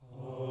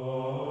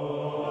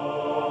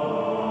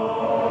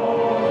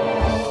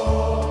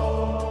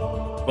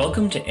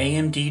Welcome to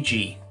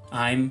AMDG.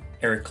 I'm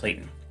Eric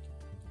Clayton.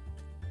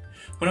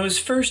 When I was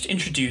first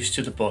introduced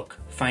to the book,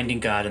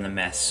 Finding God in the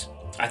Mess,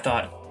 I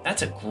thought,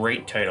 that's a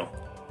great title.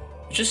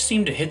 It just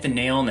seemed to hit the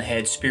nail on the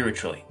head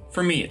spiritually,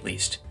 for me at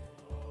least.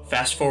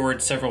 Fast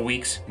forward several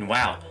weeks, and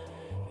wow,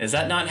 is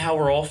that not how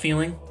we're all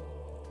feeling?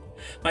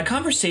 My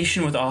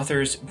conversation with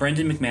authors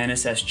Brendan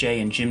McManus, S.J.,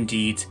 and Jim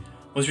Deeds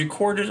was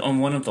recorded on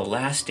one of the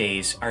last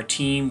days our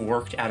team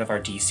worked out of our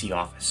DC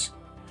office.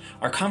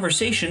 Our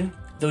conversation,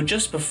 though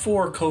just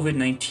before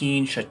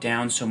COVID-19 shut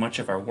down so much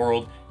of our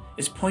world,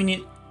 is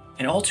poignant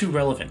and all too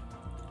relevant.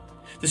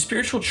 The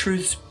spiritual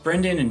truths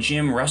Brendan and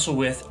Jim wrestle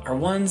with are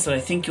ones that I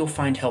think you'll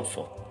find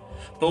helpful,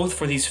 both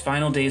for these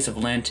final days of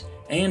Lent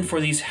and for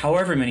these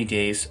however many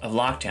days of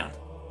lockdown.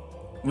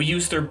 We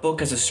use their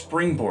book as a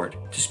springboard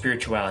to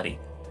spirituality.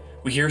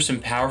 We hear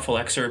some powerful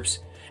excerpts,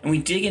 and we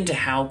dig into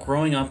how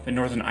growing up in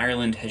Northern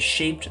Ireland has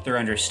shaped their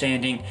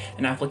understanding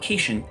and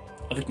application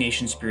of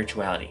Ignatian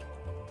spirituality.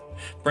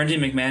 Brendan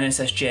McManus,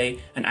 S.J.,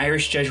 an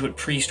Irish Jesuit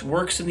priest,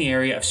 works in the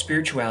area of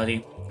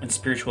spirituality and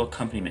spiritual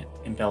accompaniment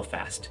in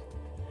Belfast.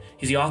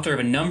 He's the author of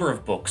a number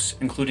of books,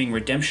 including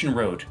Redemption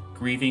Road,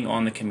 Grieving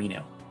on the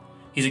Camino.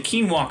 He's a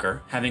keen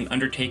walker, having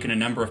undertaken a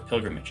number of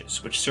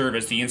pilgrimages, which serve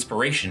as the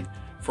inspiration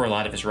for a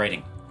lot of his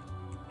writing.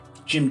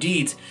 Jim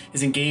Deeds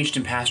is engaged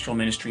in pastoral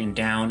ministry in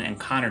Down and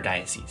Connor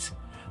dioceses,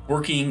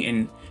 working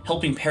in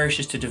helping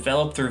parishes to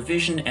develop their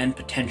vision and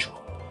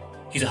potential.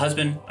 He's a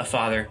husband, a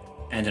father,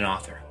 and an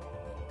author.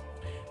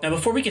 Now,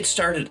 before we get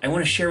started, I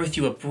want to share with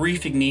you a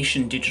brief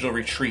Ignatian digital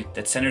retreat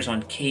that centers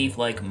on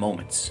cave-like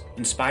moments,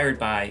 inspired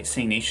by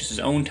St. Ignatius'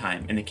 own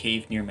time in the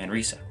cave near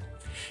Manresa.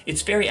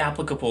 It's very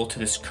applicable to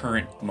this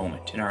current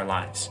moment in our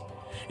lives.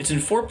 It's in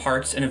 4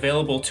 parts and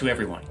available to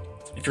everyone.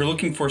 If you're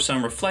looking for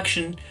some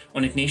reflection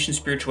on Ignatian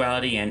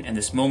spirituality and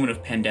this moment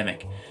of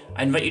pandemic,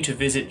 I invite you to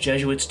visit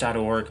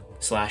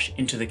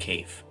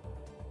jesuits.org/intothecave.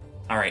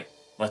 All right,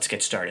 let's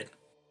get started.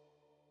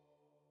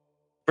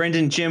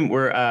 Brendan, Jim,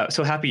 we're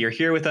so happy you're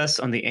here with us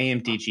on the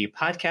AMDG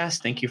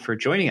podcast. Thank you for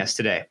joining us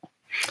today.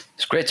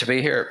 It's great to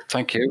be here.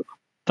 Thank you.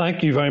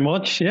 Thank you very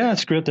much. Yeah,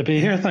 it's great to be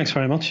here. Thanks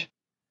very much.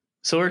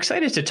 So we're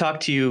excited to talk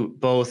to you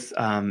both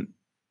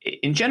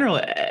in general,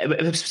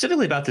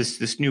 specifically about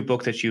this new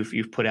book that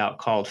you've put out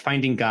called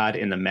Finding God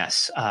in the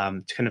Mess.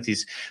 Kind of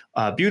these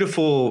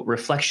beautiful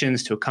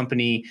reflections to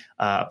accompany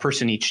a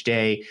person each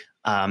day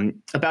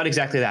about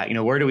exactly that. You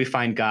know, where do we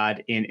find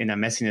God in the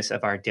messiness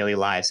of our daily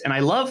lives? And I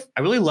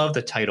really love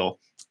the title,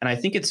 and I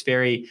think it's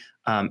very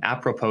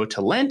apropos to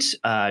Lent,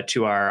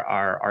 to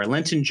our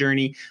Lenten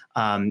journey,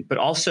 but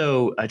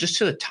also just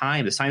to the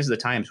signs of the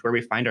times where we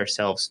find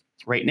ourselves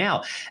right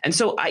now. And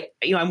so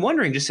I'm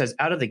wondering, just as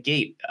out of the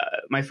gate,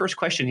 my first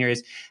question here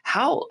is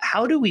how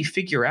do we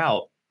figure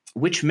out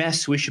which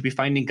mess we should be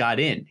finding God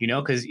in? You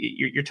know, because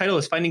your title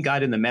is Finding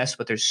God in the Mess,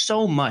 but there's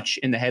so much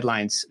in the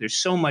headlines. There's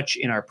so much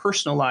in our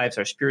personal lives,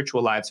 our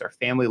spiritual lives, our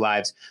family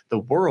lives, the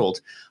world.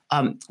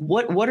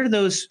 What are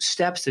those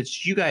steps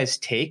that you guys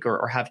take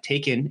or have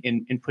taken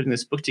in putting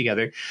this book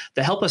together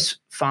that help us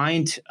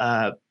find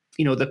the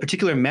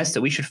particular mess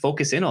that we should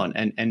focus in on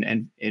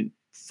and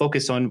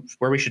focus on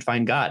where we should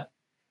find God?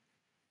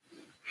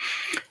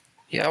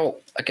 Yeah, well,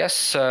 I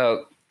guess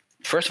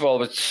first of all,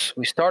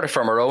 we started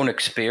from our own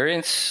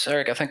experience,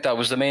 Eric. I think that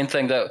was the main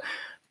thing, that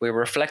we were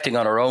reflecting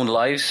on our own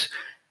lives.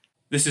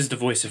 This is the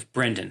voice of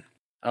Brendan.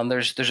 And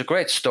there's a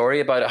great story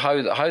about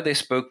how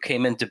this book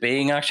came into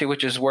being, actually,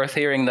 which is worth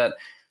hearing. That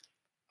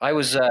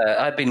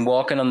I'd been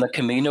walking on the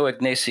Camino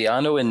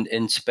Ignaciano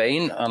in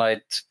Spain, and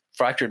I'd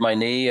fractured my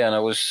knee, and I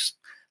was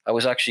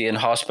actually in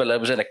hospital. I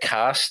was in a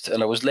cast,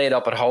 and I was laid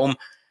up at home.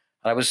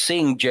 And I was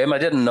seeing Jim. I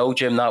didn't know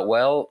Jim that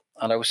well,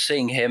 and I was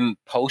seeing him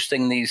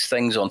posting these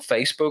things on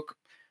Facebook,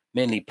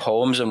 mainly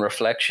poems and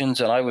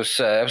reflections. And I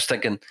was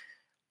thinking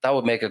that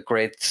would make a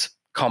great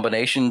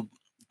combination.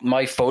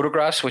 My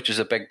photographs, which is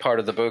a big part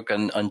of the book,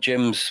 and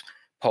Jim's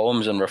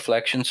poems and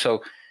reflections. So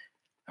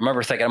I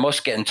remember thinking I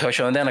must get in touch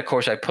with him. And then, of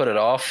course, I put it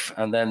off,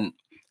 and then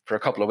for a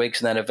couple of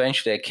weeks, and then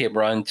eventually I came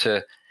around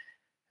to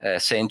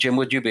saying, Jim,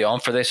 would you be on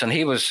for this? And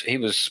he was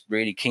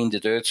really keen to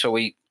do it. So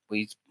we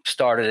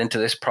started into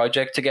this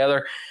project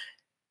together.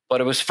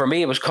 But for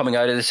me, it was coming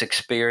out of this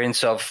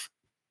experience of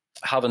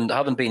having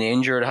been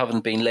injured,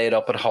 having been laid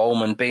up at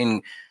home and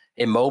being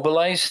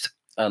immobilized,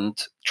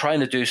 and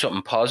trying to do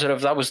something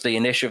positive. That was the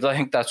initiative. I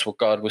think that's what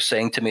God was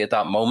saying to me at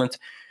that moment.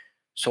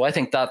 So I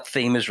think that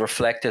theme is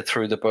reflected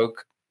through the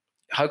book.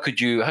 How could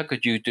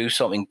you do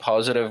something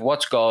positive?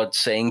 What's God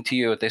saying to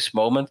you at this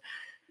moment?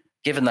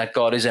 Given that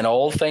God is in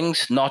all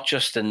things, not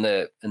just in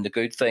the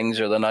good things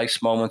or the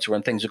nice moments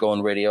when things are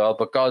going really well,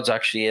 but God's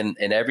actually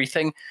in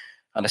everything.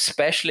 And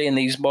especially in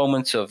these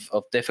moments of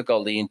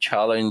difficulty and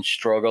challenge,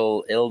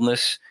 struggle,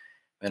 illness.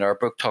 And our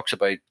book talks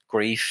about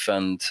grief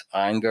and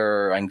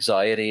anger,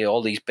 anxiety,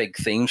 all these big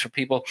themes for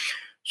people.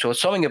 So it's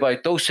something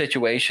about those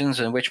situations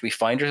in which we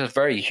find ourselves,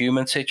 very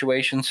human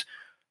situations,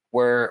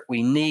 where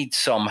we need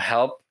some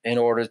help in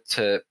order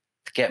to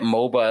get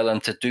mobile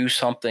and to do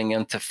something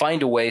and to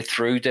find a way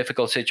through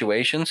difficult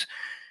situations.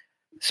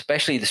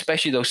 especially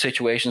those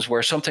situations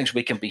where sometimes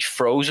we can be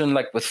frozen,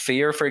 like with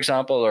fear, for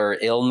example, or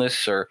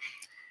illness, or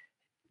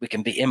we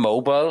can be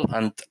immobile.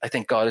 And I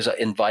think God is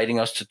inviting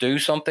us to do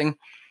something.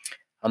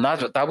 And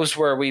that was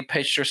where we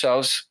pitched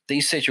ourselves,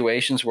 these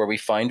situations where we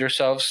find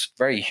ourselves,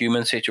 very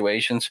human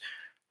situations,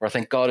 where I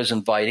think God is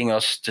inviting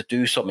us to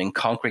do something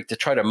concrete, to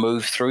try to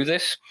move through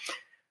this.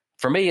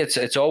 For me,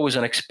 it's always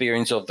an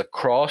experience of the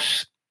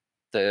cross.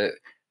 The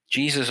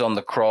Jesus on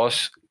the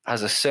cross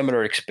has a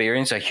similar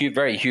experience, a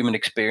very human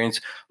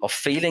experience of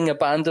feeling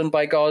abandoned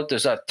by God.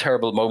 There's that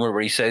terrible moment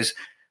where he says,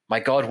 "My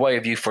God, why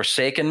have you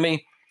forsaken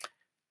me?"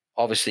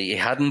 Obviously, he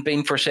hadn't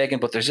been forsaken,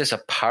 but there's this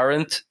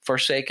apparent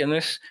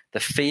forsakenness, the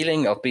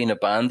feeling of being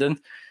abandoned.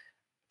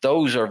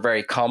 Those are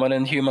very common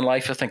in human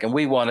life, I think, and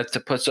we wanted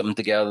to put something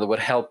together that would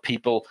help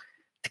people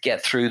to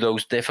get through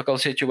those difficult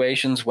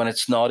situations when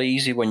it's not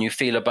easy, when you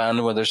feel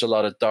abandoned, when there's a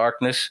lot of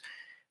darkness,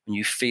 when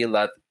you feel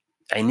that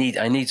I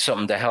need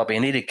something to help. I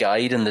need a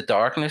guide in the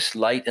darkness.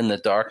 Light in the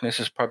darkness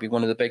is probably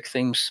one of the big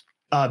themes.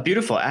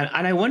 Beautiful.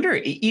 And I wonder,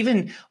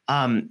 even,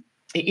 so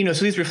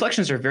these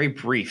reflections are very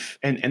brief,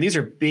 and these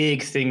are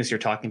big things you're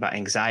talking about: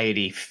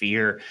 anxiety,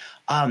 fear.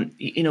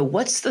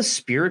 What's the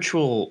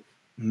spiritual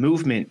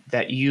movement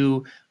that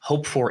you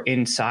hope for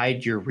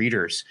inside your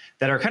readers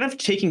that are kind of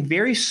taking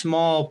very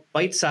small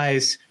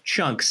bite-sized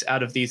chunks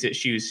out of these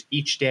issues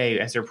each day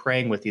as they're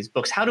praying with these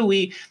books? How do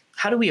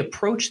we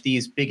approach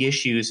these big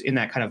issues in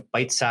that kind of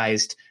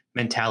bite-sized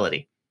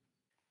mentality?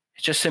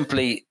 It's just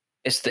simply,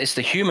 it's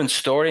the human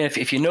story.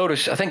 If you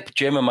notice, I think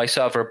Jim and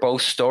myself are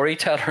both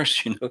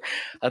storytellers.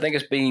 I think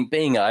it's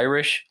being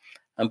Irish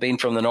and being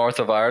from the north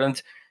of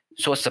Ireland.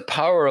 So it's the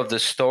power of the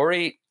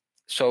story.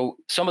 So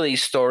some of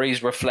these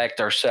stories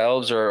reflect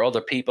ourselves or other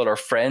people or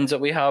friends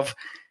that we have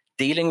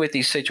dealing with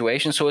these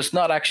situations. So it's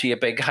not actually a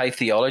big high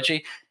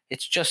theology.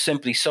 It's just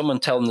simply someone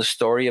telling the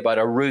story about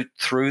a route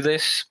through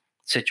this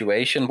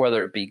situation,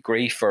 whether it be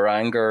grief or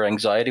anger or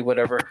anxiety,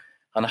 whatever,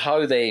 and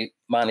how they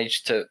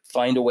managed to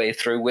find a way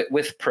through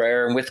with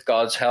prayer and with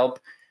God's help,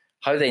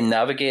 how they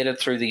navigated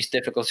through these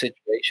difficult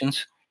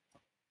situations.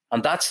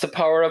 And that's the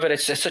power of it.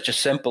 It's such a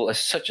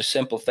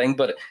simple thing,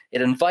 but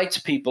it invites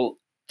people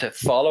to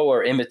follow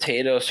or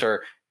imitate us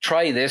or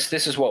try this.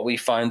 This is what we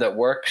find that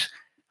works.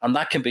 And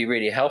that can be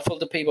really helpful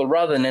to people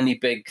rather than any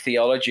big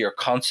theology or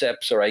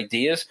concepts or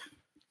ideas.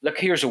 Look,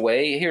 here's a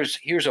way. Here's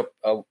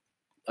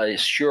a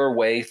sure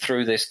way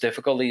through this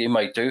difficulty you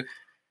might do.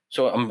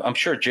 So I'm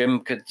sure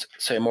Jim could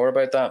say more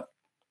about that.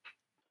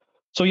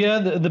 So yeah,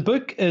 the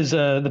book is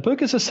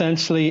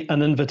essentially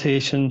an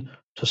invitation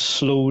to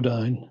slow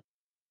down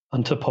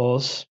and to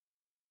pause.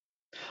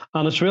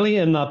 And it's really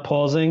in that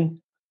pausing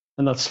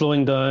and that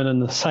slowing down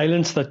and the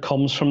silence that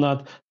comes from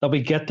that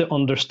we get to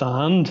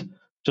understand,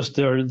 just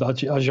there,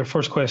 that as your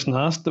first question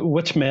asked,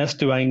 which mess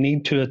do I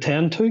need to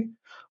attend to?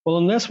 Well,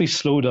 unless we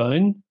slow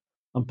down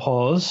and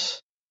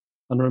pause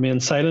and remain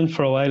silent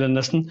for a while and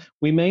listen,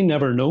 we may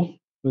never know.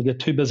 We'll get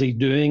too busy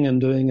doing and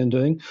doing and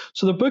doing.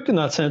 So the book in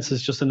that sense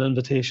is just an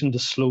invitation to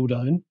slow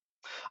down.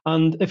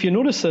 And if you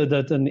notice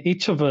that in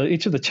each of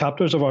the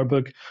chapters of our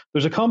book,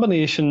 there's a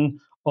combination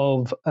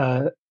of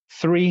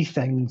three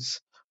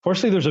things.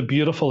 Firstly, there's a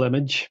beautiful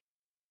image.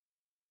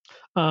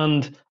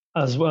 And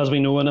as we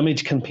know, an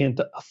image can paint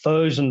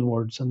 1,000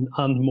 words and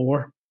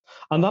more.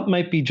 And that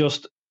might be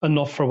just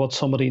enough for what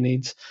somebody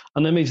needs,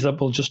 an image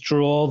that will just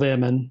draw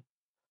them in.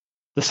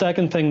 The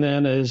second thing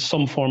then is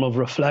some form of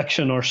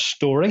reflection or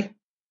story.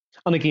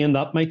 And again,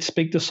 that might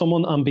speak to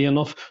someone and be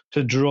enough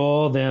to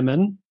draw them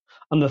in.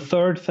 And the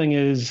third thing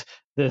is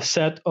the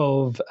set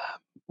of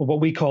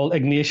what we call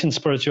Ignatian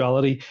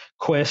spirituality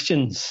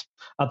questions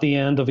at the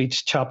end of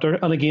each chapter.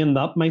 And again,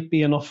 that might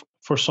be enough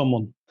for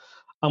someone.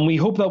 And we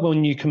hope that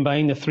when you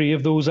combine the three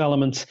of those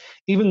elements,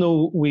 even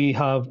though we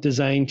have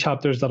designed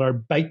chapters that are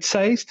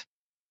bite-sized,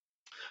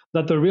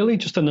 that they're really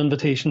just an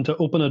invitation to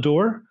open a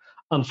door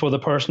and for the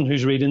person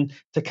who's reading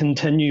to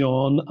continue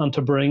on and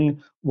to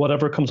bring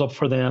whatever comes up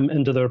for them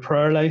into their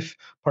prayer life,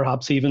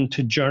 perhaps even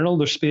to journal.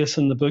 There's space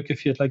in the book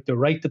if you'd like to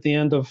write at the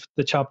end of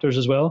the chapters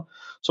as well.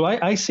 So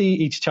I see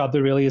each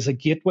chapter really as a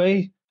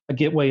gateway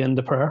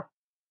into prayer.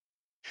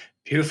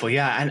 Beautiful.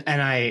 Yeah.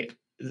 And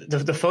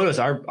the photos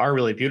are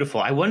really beautiful.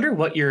 I wonder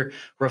what your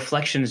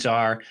reflections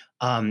are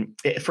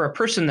for a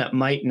person that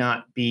might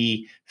not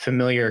be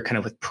familiar kind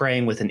of with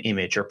praying with an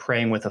image or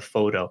praying with a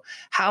photo.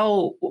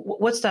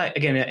 What's that,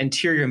 again, an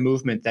interior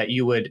movement that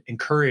you would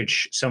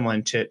encourage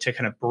someone to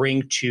kind of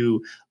bring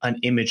to an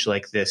image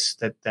like this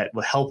that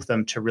will help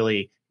them to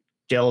really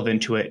delve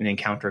into it and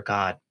encounter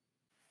God?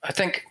 I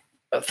think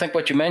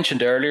what you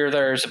mentioned earlier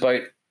there is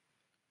about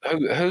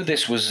who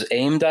this was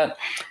aimed at.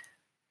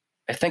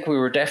 I think we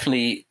were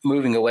definitely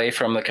moving away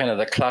from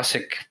the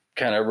classic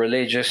kind of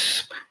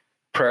religious,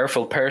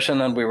 prayerful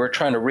person, and we were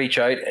trying to reach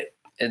out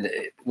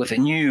with a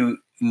new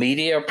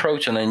media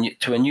approach and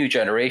to a new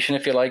generation,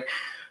 if you like,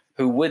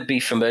 who would be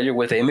familiar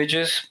with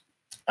images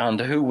and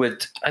who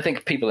would, I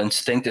think people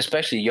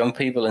especially young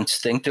people,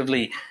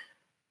 instinctively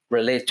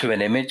relate to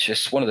an image.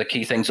 It's one of the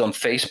key things on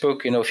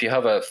Facebook. If you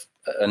have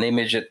an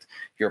image,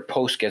 your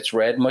post gets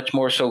read much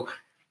more. So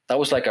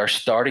was like our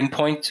starting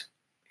point,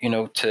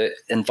 to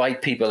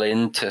invite people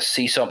in to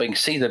see something,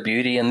 see the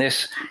beauty in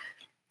this,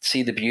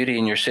 see the beauty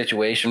in your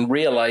situation,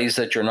 realize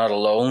that you're not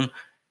alone,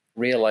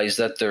 realize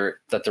that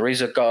there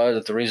is a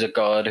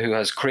God who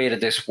has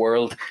created this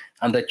world,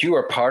 and that you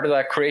are part of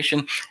that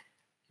creation.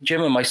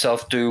 Jim and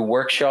myself do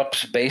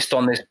workshops based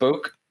on this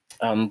book,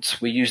 and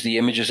we use the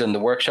images in the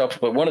workshops.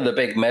 But one of the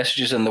big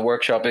messages in the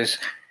workshop is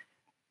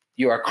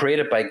you are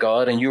created by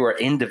God and you are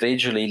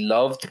individually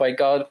loved by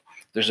God.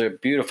 There's a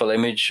beautiful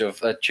image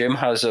that Jim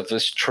has of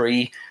this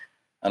tree,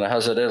 and it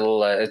has a little,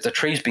 the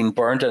tree's been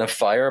burned in a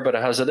fire, but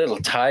it has a little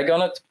tag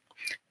on it.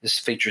 This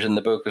features in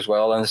the book as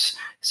well. And it's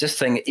this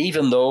thing,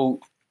 even though,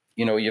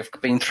 you've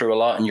been through a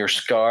lot and you're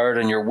scarred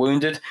and you're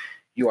wounded,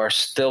 you are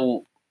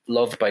still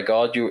loved by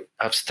God. You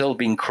have still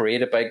been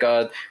created by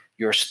God.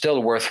 You're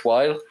still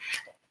worthwhile.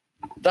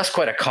 That's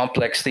quite a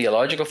complex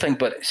theological thing,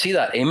 but see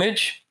that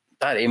image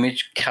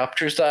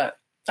captures that.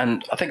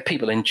 And I think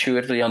people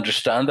intuitively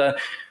understand that.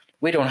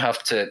 We don't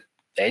have to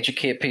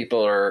educate people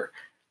or,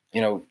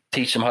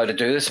 teach them how to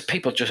do this.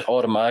 People just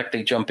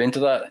automatically jump into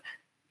that.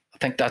 I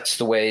think that's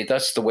the way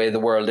the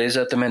world is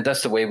at the moment.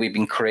 That's the way we've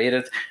been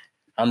created.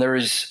 And there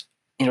is,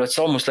 it's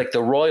almost like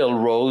the royal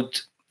road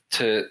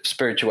to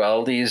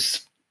spirituality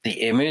is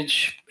the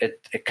image.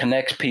 It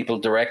connects people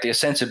directly, a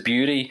sense of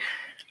beauty,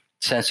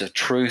 sense of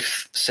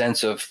truth,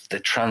 sense of the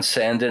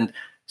transcendent,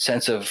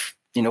 sense of,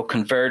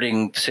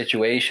 converting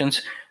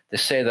situations. They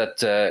say that,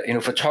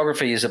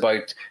 photography is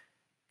about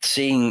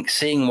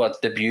seeing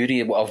what the beauty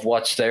of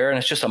what's there, and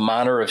it's just a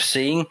manner of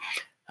seeing.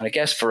 And I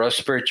guess for us,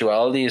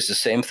 spirituality is the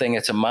same thing.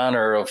 It's a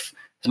manner of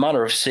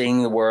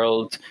seeing the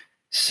world,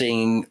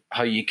 seeing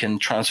how you can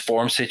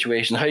transform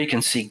situations, how you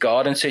can see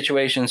God in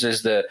situations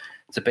is the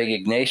big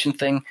Ignatian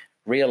thing.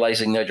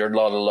 Realizing that you're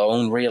not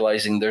alone,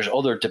 realizing there's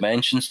other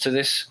dimensions to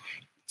this.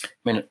 I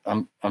mean,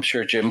 I'm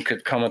sure Jim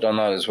could comment on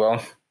that as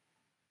well.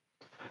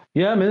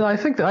 Yeah, I mean, I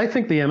think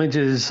the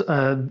images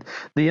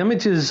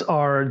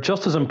are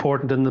just as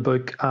important in the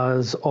book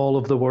as all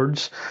of the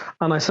words.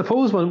 And I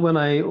suppose when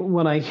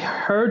I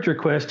heard your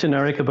question,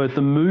 Eric, about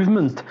the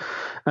movement,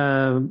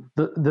 I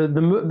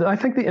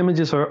think the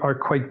images are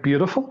quite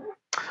beautiful.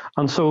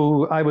 And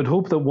so I would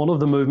hope that one of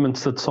the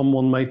movements that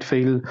someone might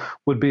feel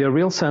would be a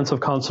real sense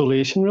of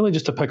consolation, really,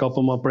 just to pick up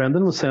on what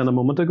Brendan was saying a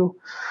moment ago,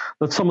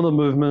 that some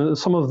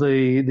of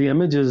the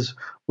images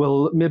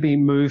will maybe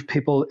move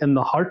people in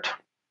the heart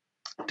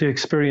to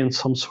experience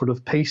some sort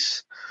of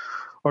peace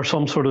or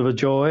some sort of a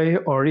joy,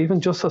 or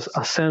even just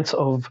a sense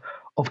of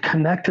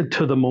connected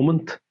to the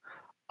moment.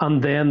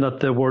 And then that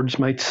the words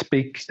might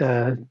speak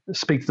to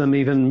them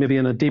even maybe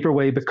in a deeper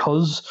way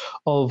because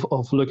of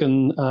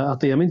looking at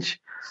the image.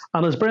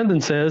 And as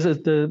Brendan says,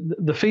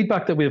 the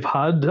feedback that we've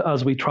had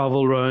as we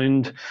travel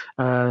around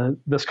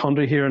this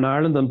country here in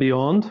Ireland and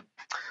beyond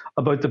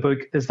about the book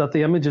is that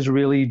the images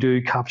really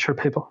do capture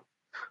people.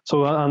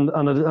 So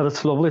and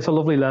it's lovely. It's a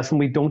lovely lesson.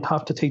 We don't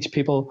have to teach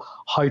people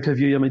how to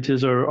view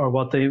images or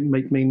what they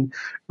might mean.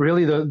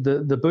 Really,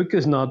 the book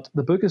is not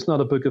a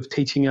book of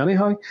teaching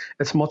anyhow.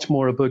 It's much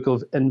more a book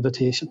of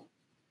invitation.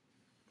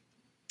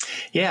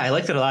 Yeah, I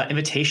like that a lot.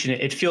 Invitation.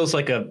 It feels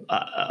like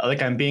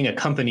like I'm being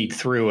accompanied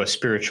through a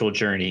spiritual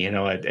journey.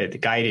 A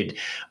guided,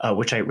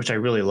 which I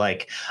really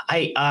like.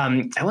 I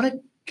want to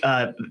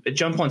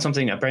jump on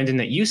something, Brendan,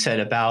 that you said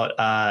about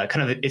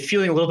kind of it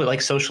feeling a little bit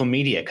like social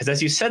media. Because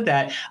as you said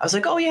that, I was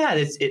like, oh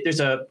yeah, there's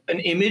an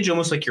image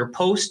almost like your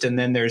post, and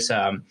then there's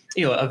a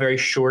very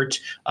short,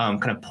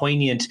 kind of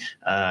poignant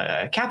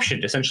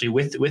caption essentially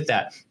with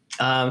that.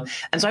 And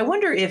so I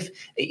wonder if,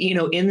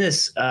 in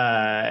this,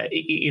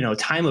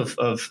 time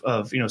of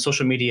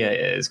social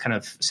media is kind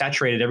of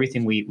saturated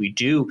everything we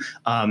do.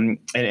 And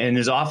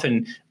there's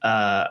often,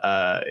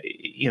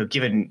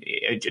 given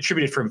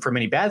attributed for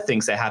many bad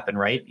things that happen,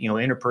 right?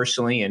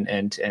 Interpersonally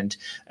and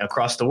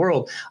across the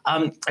world.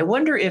 I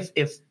wonder if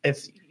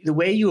the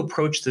way you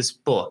approach this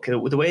book,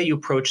 the way you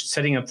approach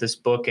setting up this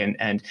book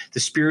and the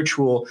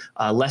spiritual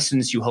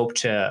lessons you hope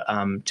to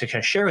kind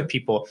of share with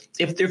people,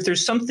 if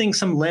there's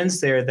some lens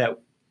there that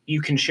you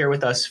can share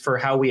with us for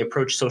how we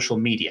approach social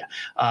media,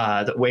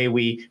 the way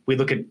we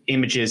look at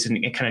images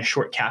and kind of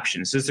short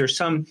captions. Is there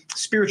some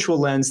spiritual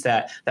lens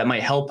that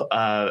might help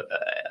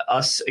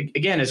us,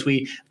 again, as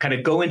we kind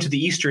of go into the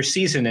Easter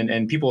season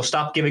and people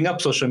stop giving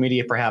up social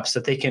media, perhaps,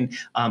 that they can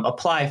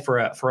apply for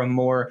a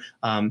more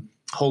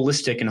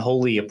holistic and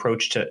holy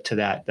approach to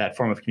that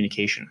form of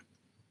communication?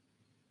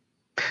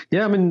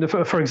 Yeah, I mean,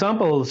 for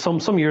example,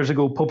 some years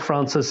ago, Pope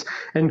Francis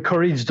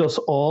encouraged us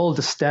all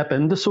to step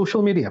into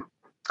social media.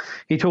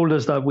 He told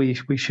us that we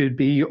should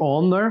be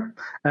on there.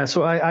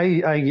 So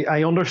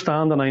I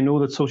understand and I know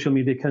that social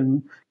media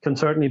can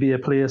certainly be a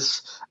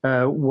place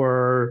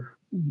where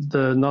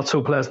the not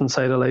so pleasant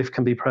side of life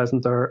can be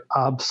present there.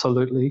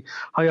 Absolutely.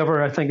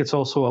 However, I think it's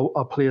also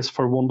a place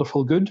for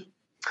wonderful good,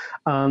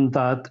 and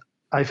that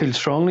I feel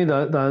strongly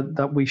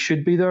that we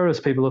should be there as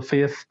people of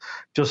faith.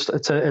 Just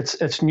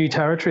it's new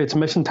territory, it's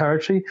mission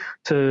territory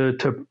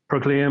to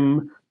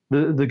proclaim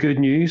the good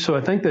news. So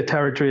I think the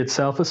territory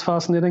itself is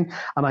fascinating,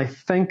 and I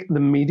think the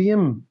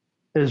medium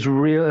is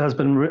real.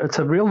 It's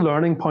a real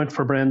learning point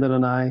for Brendan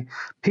and I.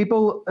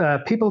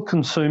 People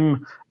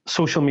consume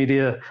social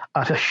media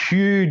at a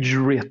huge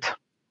rate.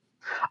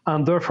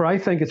 And therefore, I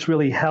think it's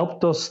really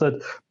helped us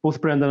that both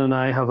Brendan and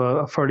I have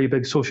a fairly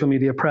big social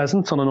media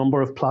presence on a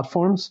number of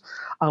platforms,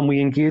 and we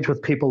engage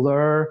with people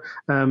there.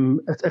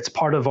 It's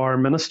part of our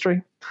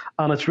ministry,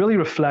 and it's really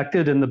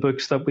reflected in the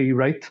books that we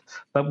write.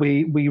 That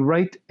we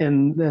write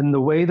in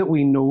the way that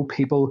we know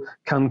people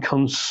can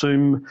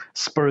consume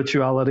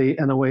spirituality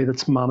in a way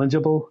that's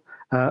manageable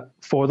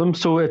for them.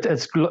 So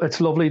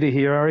it's lovely to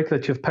hear, Eric,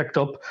 that you've picked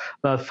up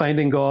that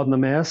Finding God in the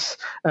Mess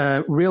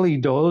really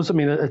does. I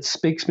mean, it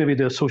speaks maybe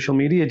to a social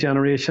media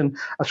generation.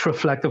 It's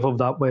reflective of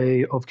that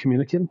way of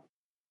communicating.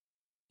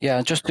 Yeah,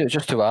 and just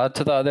to add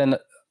to that, then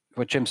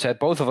what Jim said,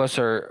 both of us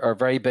are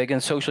very big in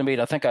social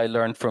media. I think I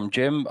learned from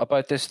Jim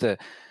about this, the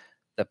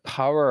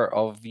power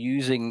of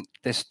using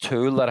this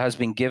tool that has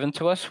been given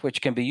to us,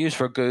 which can be used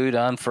for good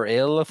and for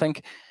ill. I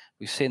think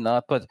we've seen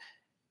that, but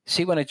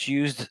see, when it's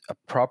used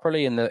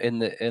properly in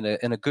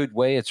a good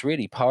way, it's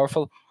really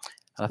powerful.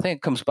 And I think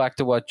it comes back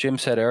to what Jim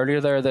said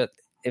earlier there, that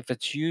if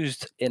it's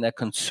used in a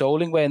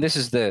consoling way, and this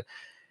is the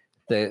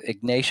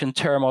Ignatian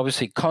term,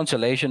 obviously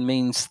consolation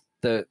means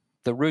the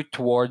route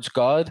towards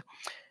God.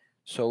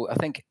 So I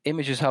think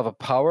images have a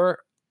power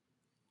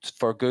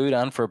for good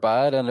and for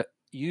bad, and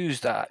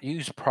used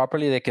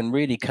properly, they can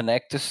really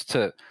connect us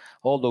to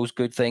all those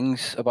good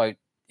things about,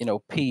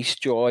 peace,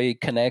 joy,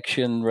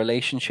 connection,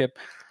 relationship.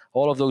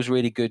 All of those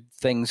really good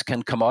things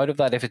can come out of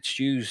that if it's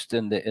used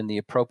in the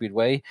appropriate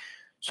way.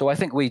 So I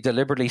think we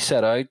deliberately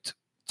set out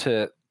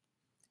to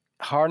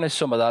harness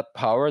some of that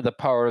power, the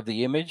power of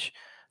the image,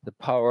 the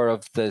power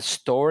of the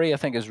story, I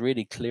think is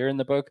really clear in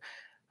the book,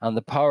 and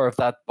the power of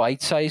that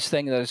bite-sized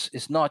thing that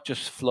is not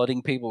just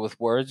flooding people with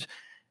words.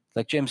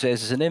 Like Jim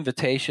says, it's an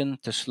invitation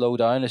to slow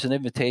down. It's an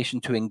invitation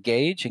to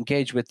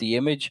engage with the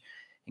image,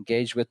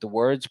 engage with the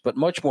words, but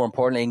much more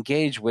importantly,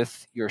 engage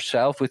with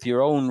yourself, with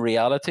your own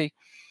reality.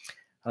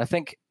 And I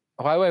think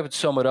how I would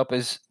sum it up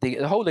is the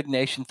whole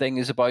Ignatian thing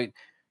is about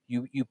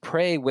you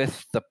pray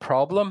with the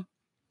problem,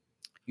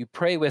 you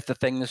pray with the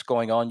thing that's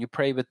going on, you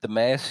pray with the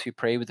mess, you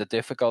pray with the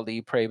difficulty,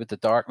 you pray with the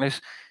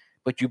darkness,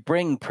 but you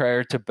bring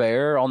prayer to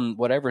bear on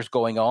whatever's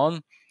going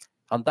on.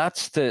 And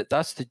that's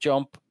the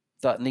jump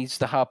that needs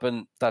to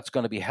happen, that's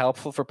going to be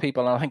helpful for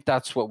people. And I think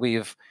that's what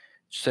we've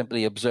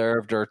simply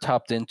observed or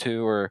tapped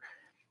into, or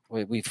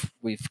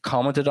we've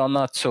commented on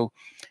that. So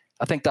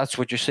I think that's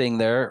what you're seeing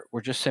there.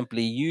 We're just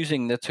simply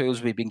using the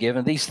tools we've been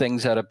given, these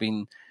things that have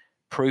been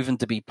proven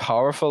to be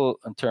powerful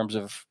in terms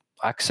of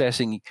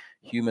accessing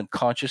human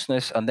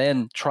consciousness, and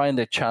then trying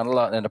to channel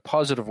that in a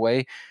positive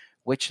way,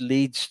 which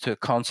leads to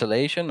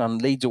consolation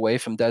and leads away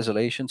from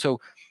desolation. So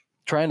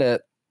trying to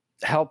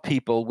help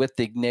people with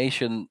the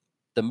Ignatian,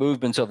 the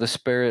movements of the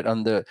Spirit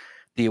and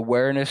the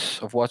awareness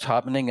of what's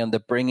happening and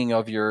the bringing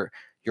of your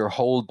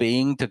whole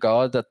being to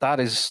God, that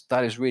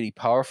is really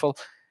powerful.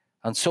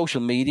 And social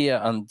media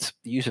and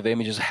the use of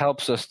images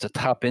helps us to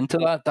tap into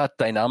that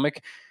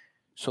dynamic,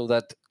 so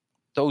that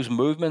those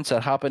movements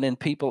that happen in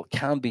people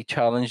can be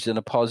challenged in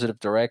a positive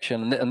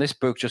direction. And this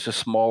book's just a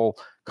small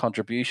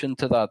contribution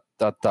to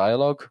that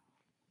dialogue.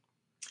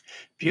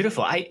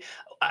 Beautiful.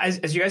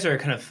 As you guys are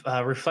kind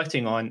of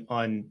reflecting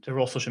on the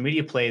role social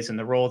media plays and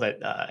the role that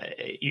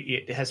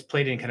it has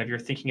played in kind of your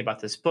thinking about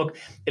this book,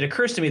 it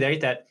occurs to me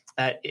that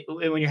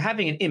when you're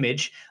having an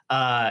image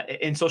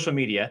in social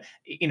media,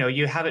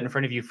 you have it in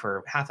front of you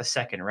for half a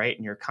second, right?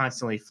 And you're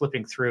constantly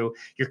flipping through,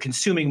 you're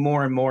consuming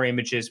more and more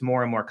images,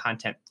 more and more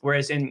content.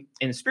 Whereas in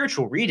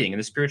spiritual reading, in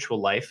the spiritual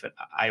life,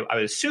 I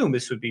would assume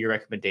this would be your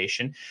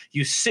recommendation,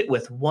 you sit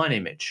with one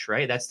image,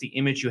 right? That's the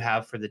image you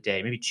have for the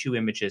day, maybe two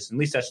images. At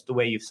least that's the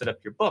way you've set up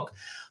your book.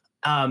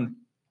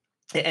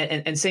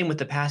 And same with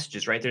the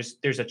passages, right?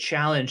 There's a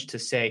challenge to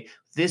say,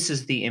 this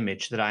is the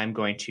image that I'm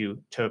going to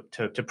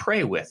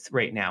pray with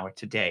right now or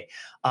today.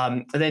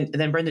 And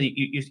then Brendan,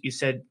 you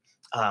said,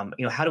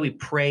 how do we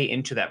pray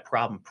into that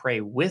problem?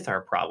 Pray with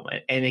our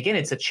problem. And again,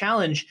 it's a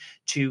challenge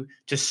to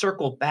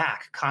circle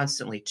back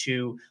constantly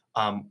to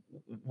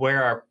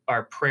where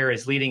our prayer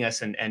is leading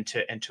us and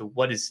to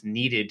what is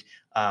needed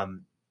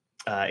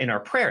in our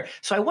prayer.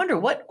 So I wonder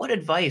what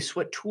advice,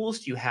 what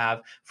tools do you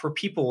have for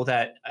people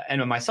that,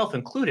 and myself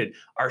included,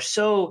 are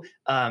so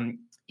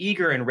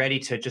eager and ready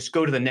to just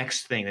go to the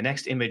next thing, the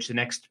next image, the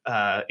next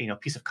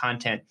piece of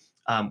content,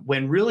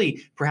 when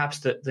really perhaps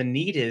the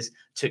need is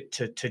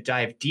to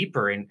dive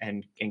deeper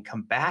and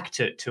come back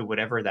to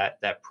whatever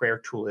that prayer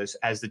tool is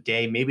as the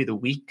day, maybe the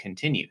week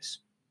continues.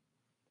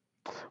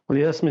 Well,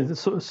 yes, I mean,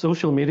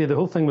 social media, the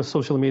whole thing with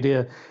social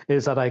media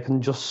is that I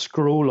can just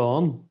scroll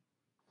on.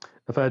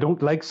 If I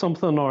don't like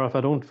something or if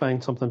I don't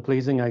find something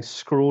pleasing, I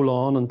scroll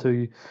on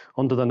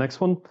onto the next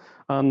one.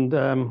 And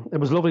it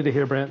was lovely to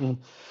hear Brendan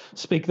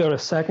speak there a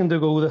second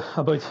ago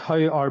about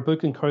how our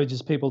book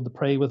encourages people to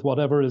pray with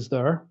whatever is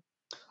there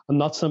and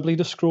not simply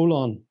to scroll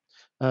on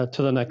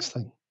to the next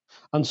thing.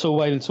 And so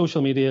while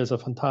social media is a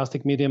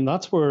fantastic medium,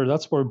 that's where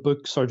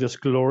books are just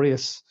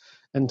glorious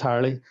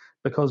entirely,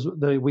 because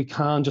we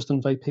can just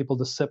invite people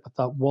to sit with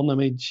that one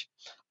image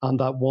and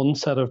that one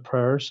set of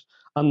prayers.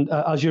 And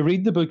as you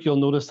read the book, you'll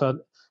notice that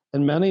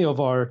in many of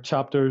our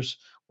chapters,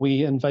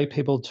 we invite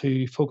people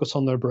to focus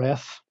on their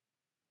breath.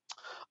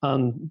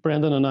 And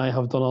Brendan and I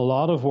have done a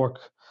lot of work,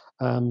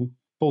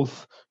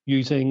 both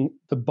using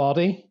the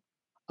body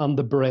and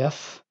the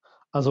breath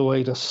as a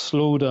way to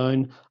slow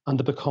down and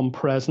to become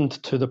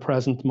present to the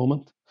present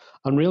moment.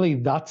 And really,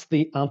 that's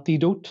the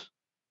antidote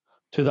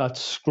to that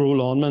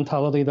scroll on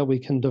mentality that we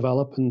can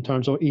develop in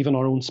terms of even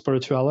our own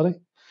spirituality.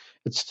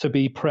 It's to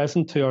be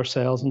present to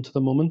ourselves and to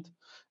the moment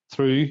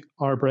through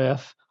our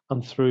breath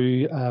and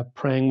through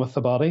praying with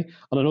the body.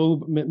 And I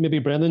know maybe,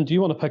 Brendan, do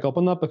you want to pick up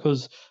on that?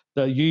 Because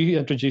you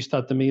introduced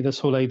that to me, this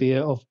whole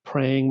idea of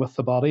praying with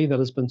the body that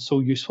has been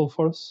so useful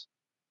for us.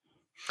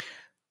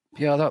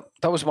 Yeah,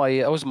 that was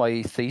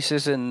my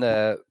thesis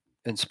in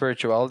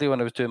spirituality when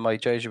I was doing my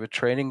Jesuit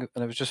training,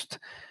 and it was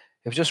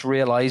just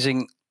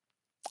realizing,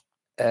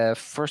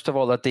 first of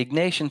all, that the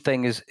Ignatian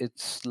thing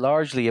it's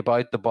largely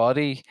about the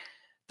body.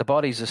 The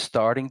body is a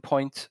starting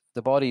point.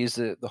 The body is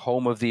the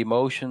home of the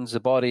emotions. The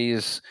body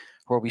is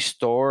where we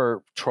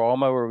store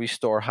trauma, where we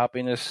store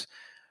happiness,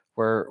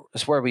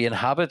 it's where we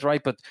inhabit,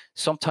 right? But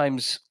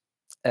sometimes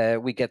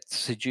we get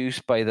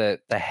seduced by the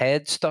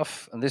head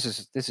stuff, and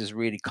this is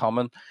really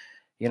common.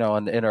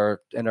 And in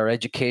our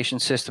education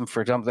system,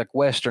 for example, like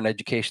Western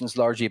education is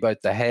largely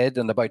about the head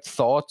and about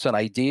thoughts and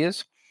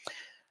ideas.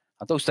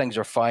 And those things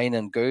are fine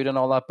and good and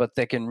all that, but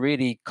they can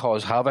really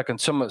cause havoc.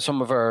 And some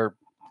of our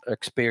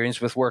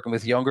experience with working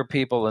with younger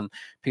people and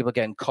people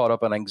getting caught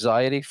up in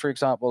anxiety, for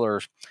example,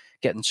 or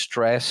getting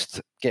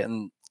stressed,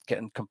 getting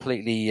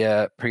completely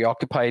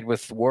preoccupied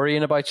with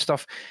worrying about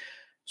stuff.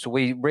 So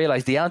we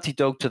realize the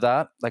antidote to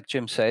that, like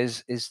Jim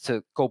says, is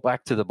to go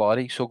back to the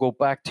body. So go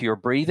back to your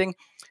breathing.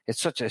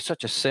 It's such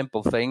a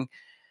simple thing.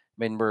 I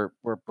mean, we're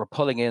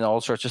pulling in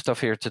all sorts of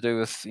stuff here to do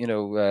with,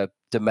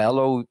 De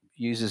Mello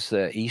uses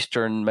the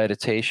Eastern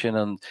meditation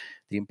and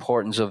the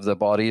importance of the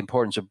body,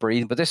 importance of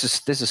breathing. But this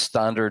is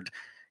standard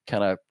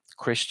kind of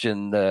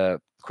Christian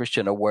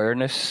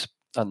awareness,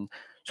 and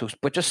so,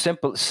 but just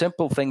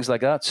simple things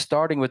like that,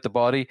 starting with the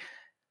body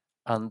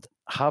and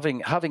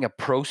having a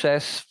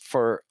process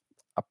for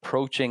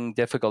approaching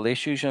difficult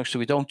issues. So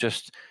we don't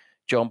just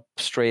jump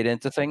straight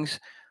into things.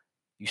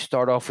 You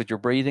start off with your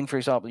breathing, for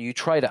example. You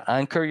try to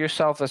anchor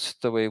yourself. That's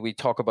the way we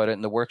talk about it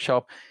in the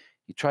workshop.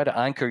 You try to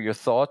anchor your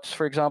thoughts,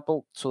 for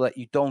example, so that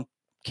you don't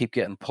keep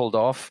getting pulled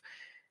off.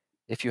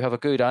 If you have a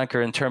good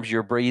anchor in terms of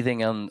your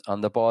breathing and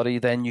the body,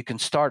 then you can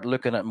start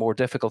looking at more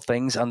difficult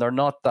things, and they're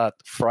not that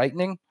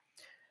frightening.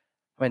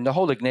 I mean, the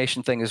whole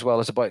Ignatian thing as well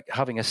is about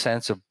having a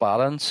sense of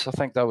balance. I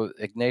think that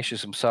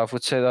Ignatius himself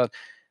would say that.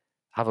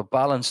 Have a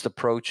balanced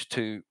approach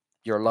to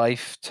your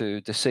life, to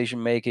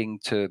decision making,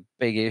 to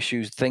big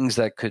issues, things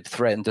that could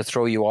threaten to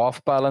throw you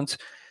off balance,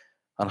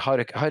 and how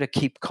to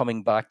keep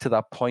coming back to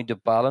that point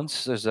of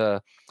balance. There's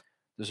a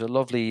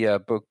lovely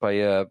book by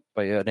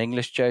an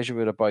English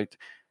Jesuit about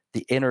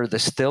the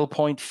still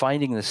point,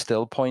 finding the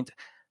still point.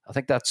 I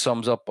think that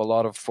sums up a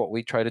lot of what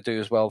we try to do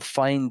as well.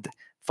 Find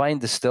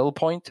the still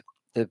point.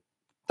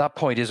 That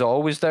point is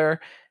always there,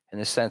 in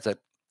the sense that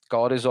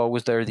God is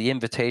always there. The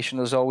invitation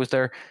is always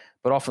there.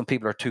 But often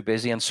people are too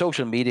busy, and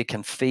social media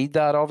can feed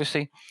that,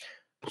 obviously.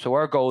 So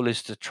our goal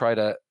is to try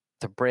to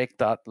break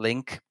that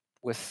link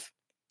with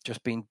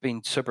just being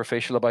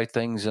superficial about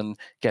things and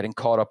getting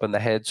caught up in the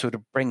head. So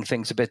to bring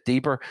things a bit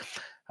deeper.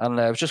 And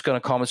I was just going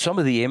to comment some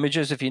of the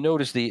images. If you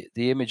notice the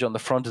image on the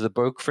front of the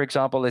book, for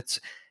example, it's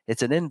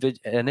an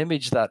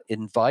image that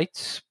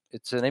invites.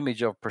 It's an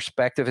image of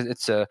perspective.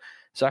 It's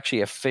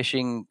actually a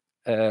fishing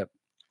a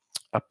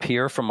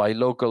pier from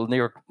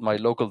near my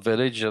local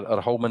village at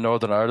home in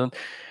Northern Ireland.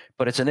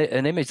 But it's an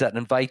image that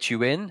invites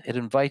you in. It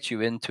invites you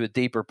into a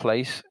deeper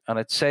place, and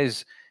it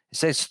says,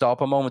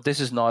 "Stop a moment. This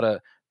is not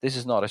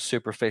a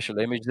superficial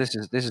image. This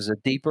is a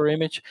deeper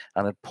image,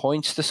 and it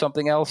points to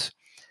something else."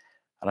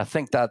 And I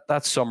think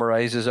that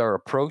summarizes our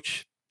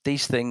approach.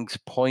 These things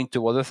point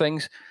to other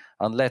things,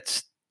 and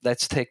let's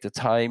take the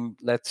time.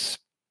 Let's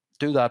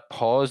do that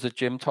pause that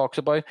Jim talks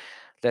about.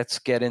 Let's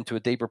get into a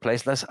deeper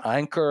place. Let's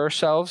anchor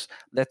ourselves.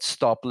 Let's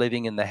stop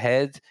living in the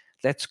head.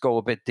 Let's go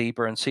a bit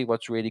deeper and see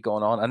what's really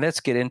going on. And let's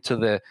get into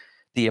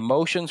the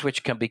emotions,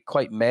 which can be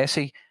quite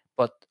messy,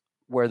 but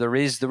where there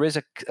is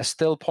a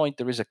still point,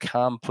 there is a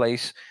calm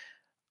place.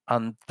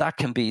 And that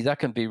can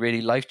be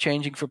really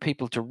life-changing for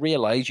people to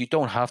realize you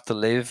don't have to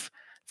live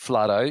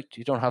flat out.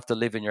 You don't have to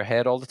live in your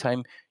head all the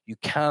time. You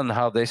can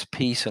have this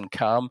peace and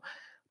calm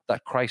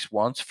that Christ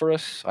wants for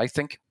us, I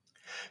think.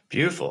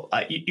 Beautiful.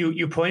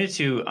 You pointed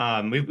to,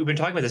 we've been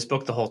talking about this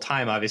book the whole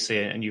time, obviously,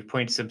 and you've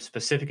pointed to some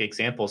specific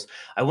examples.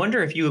 I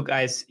wonder if you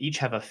guys each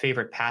have a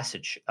favorite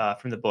passage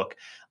from the book,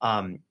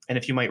 and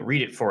if you might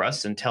read it for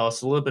us and tell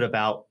us a little bit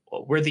about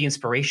where the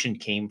inspiration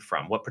came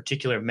from, what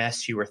particular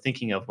mess you were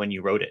thinking of when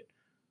you wrote it.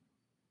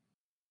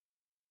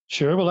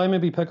 Sure. Will I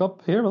maybe pick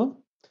up here, Will?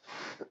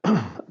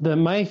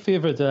 My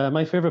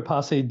favorite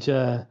passage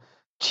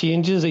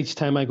changes each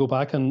time I go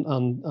back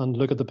and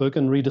look at the book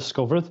and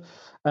rediscover it.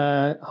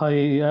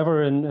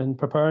 However, in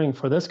preparing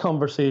for this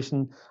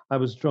conversation, I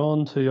was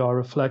drawn to our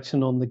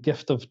reflection on the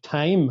gift of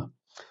time.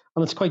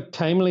 And it's quite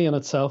timely in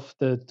itself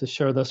to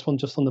share this one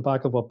just on the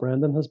back of what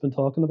Brendan has been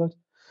talking about.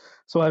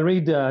 So I'll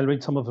read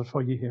some of it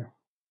for you here.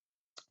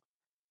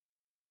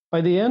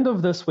 By the end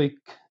of this week,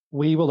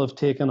 we will have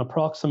taken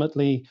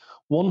approximately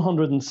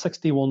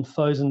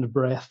 161,000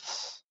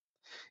 breaths.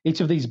 Each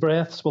of these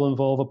breaths will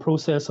involve a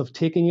process of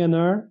taking in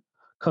air,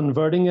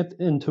 converting it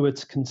into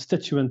its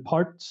constituent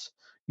parts,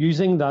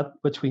 using that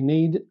which we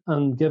need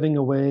and giving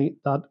away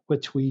that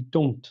which we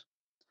don't.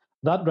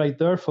 That right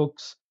there,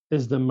 folks,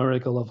 is the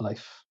miracle of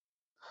life.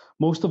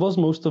 Most of us,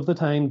 most of the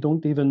time,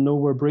 don't even know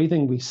we're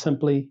breathing. We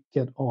simply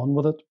get on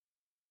with it.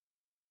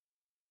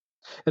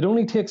 It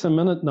only takes a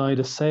minute now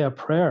to say a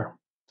prayer,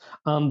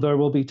 and there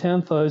will be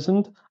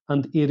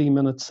 10,080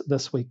 minutes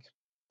this week.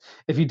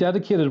 If you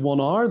dedicated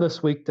 1 hour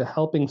this week to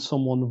helping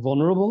someone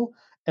vulnerable,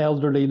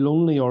 elderly,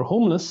 lonely, or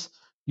homeless,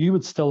 you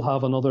would still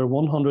have another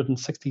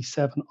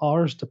 167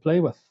 hours to play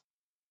with.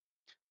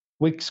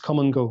 Weeks come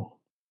and go.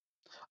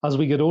 As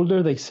we get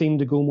older, they seem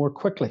to go more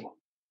quickly.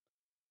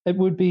 It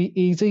would be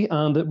easy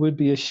and it would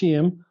be a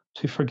shame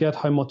to forget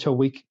how much a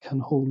week can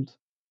hold.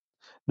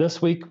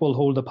 This week will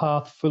hold a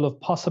path full of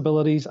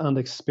possibilities and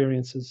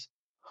experiences.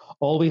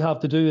 All we have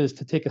to do is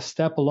to take a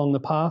step along the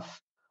path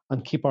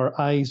and keep our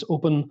eyes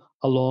open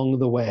along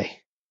the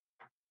way.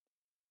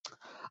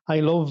 I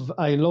love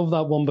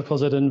that one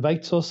because it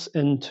invites us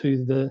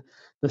into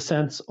the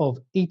sense of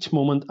each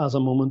moment as a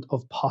moment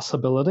of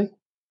possibility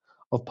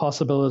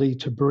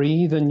to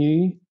breathe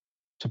anew,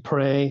 to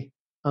pray,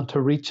 and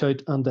to reach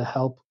out and to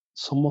help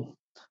someone.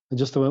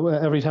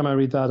 Every time I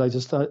read that,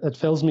 it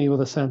fills me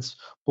with a sense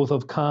both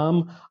of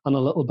calm and a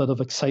little bit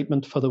of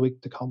excitement for the week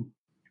to come.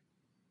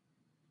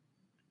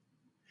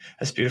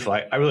 That's beautiful.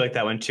 I really like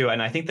that one too.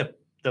 And I think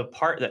the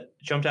part that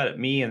jumped out at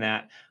me in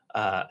that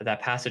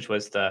passage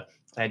was the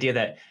idea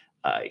that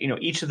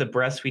each of the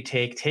breaths we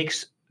take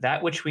takes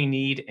that which we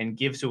need and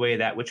gives away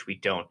that which we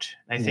don't.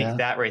 And I think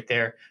that right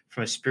there,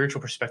 from a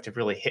spiritual perspective,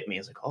 really hit me.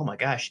 It's like, oh my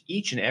gosh,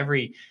 each and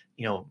every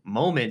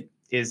moment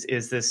is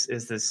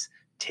this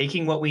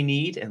taking what we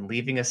need and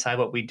leaving aside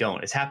what we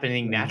don't. It's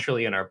happening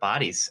naturally in our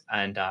bodies,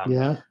 and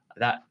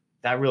that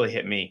really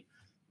hit me.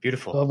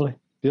 Beautiful, lovely,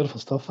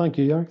 beautiful stuff. Thank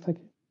you, Jarek. Thank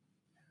you,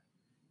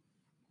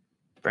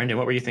 Brendan.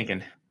 What were you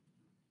thinking?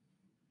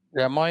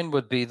 Yeah, mine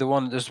would be the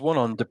one. There's one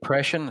on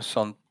depression. It's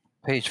on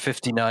page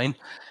 59.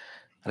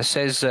 And it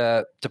says,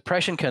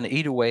 depression can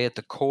eat away at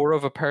the core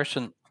of a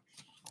person,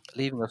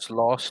 leaving us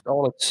lost,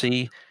 all at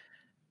sea,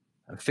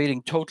 and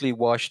feeling totally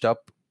washed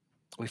up.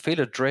 We feel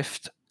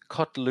adrift,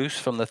 cut loose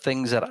from the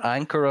things that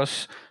anchor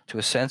us to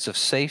a sense of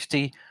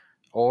safety,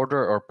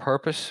 order, or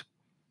purpose.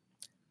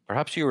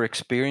 Perhaps you are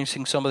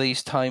experiencing some of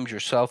these times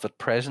yourself at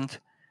present.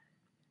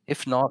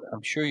 If not,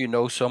 I'm sure you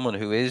know someone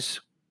who is.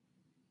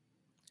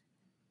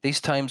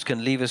 These times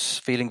can leave us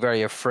feeling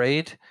very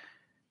afraid.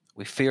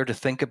 We fear to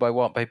think about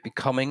what might be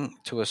coming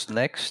to us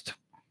next.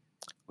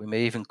 We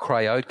may even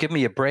cry out, "Give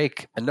me a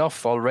break,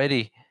 enough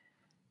already."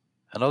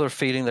 Another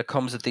feeling that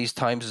comes at these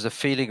times is a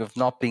feeling of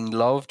not being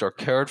loved or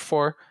cared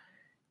for.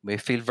 We may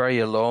feel very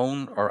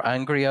alone or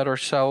angry at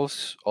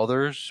ourselves,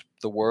 others,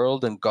 the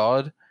world, and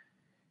God.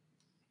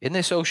 In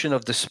this ocean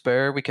of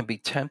despair, we can be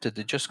tempted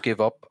to just give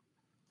up,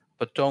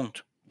 but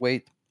don't.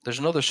 Wait, there's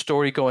another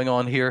story going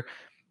on here.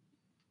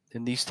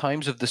 In these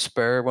times of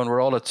despair, when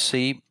we're all at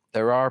sea,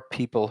 there are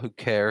people who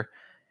care.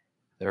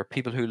 There are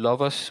people who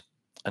love us,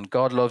 and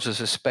God loves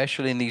us,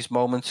 especially in these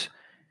moments.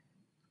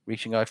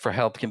 Reaching out for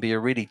help can be a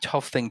really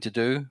tough thing to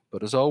do,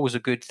 but it's always a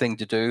good thing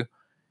to do.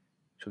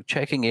 So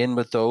checking in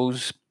with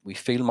those we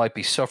feel might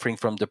be suffering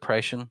from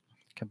depression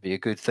can be a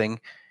good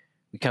thing.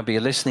 We can be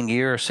a listening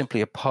ear or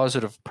simply a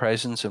positive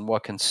presence in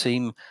what can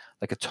seem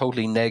like a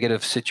totally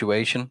negative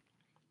situation.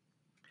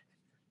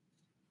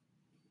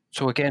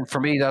 So again, for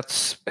me,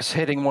 it's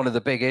hitting one of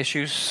the big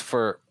issues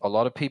for a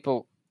lot of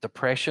people,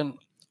 depression,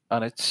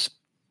 and it's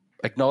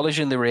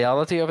acknowledging the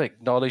reality of it,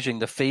 acknowledging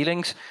the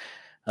feelings.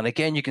 And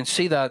again, you can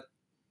see that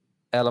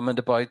element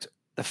about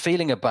the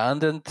feeling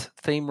abandoned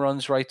theme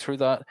runs right through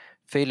that,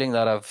 feeling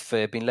that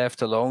I've been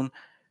left alone.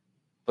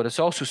 But it's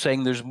also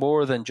saying there's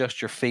more than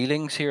just your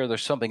feelings here.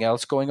 There's something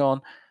else going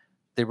on.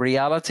 The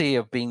reality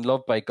of being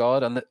loved by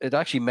God, and it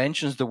actually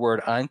mentions the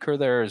word anchor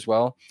there as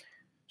well.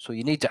 So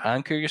you need to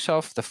anchor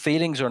yourself. The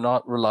feelings are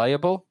not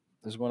reliable,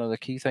 is one of the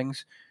key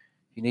things.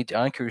 You need to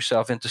anchor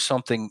yourself into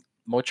something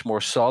much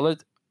more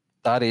solid.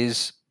 That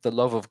is the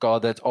love of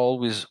God that's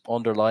always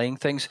underlying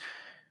things.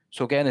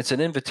 So again, it's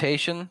an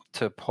invitation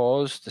to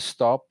pause, to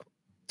stop,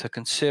 to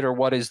consider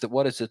what is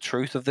the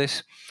truth of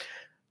this.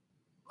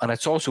 And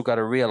it's also got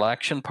a real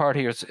action part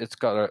here.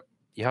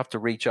 You have to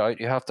reach out,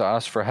 you have to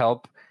ask for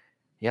help,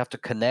 you have to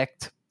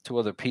connect to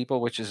other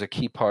people, which is a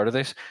key part of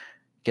this.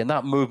 Again,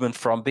 that movement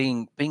from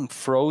being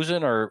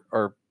frozen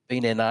or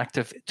being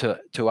inactive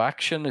to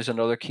action is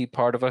another key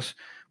part of us,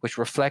 which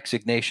reflects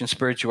Ignatian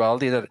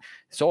spirituality, that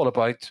it's all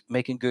about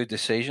making good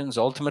decisions.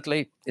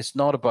 Ultimately, it's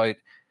not about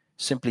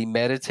simply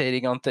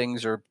meditating on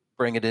things or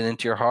bringing it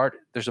into your heart.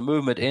 There's a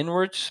movement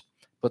inwards,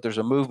 but there's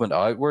a movement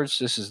outwards.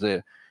 This is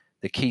the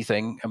key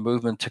thing: a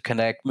movement to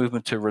connect,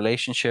 movement to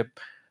relationship,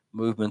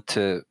 movement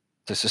to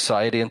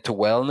society and to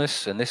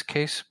wellness in this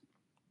case.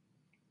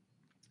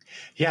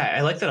 Yeah,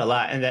 I like that a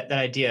lot, and that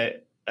idea,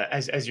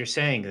 as you're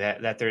saying,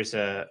 that there's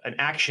an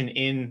action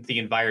in the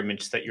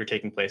environment that you're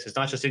taking place. It's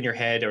not just in your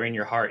head or in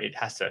your heart; it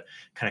has to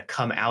kind of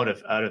come out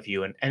of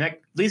you. And that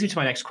leads me to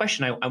my next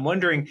question. I'm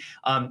wondering,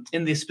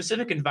 in the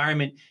specific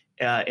environment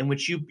in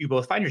which you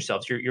both find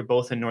yourselves, you're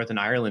both in Northern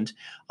Ireland.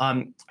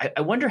 I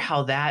wonder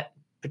how that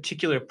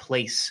particular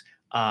place,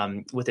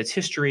 with its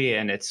history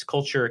and its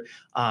culture,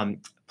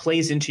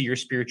 plays into your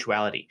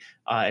spirituality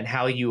and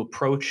how you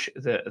approach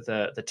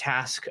the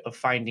task of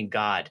finding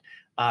God.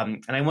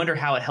 And I wonder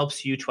how it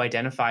helps you to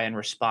identify and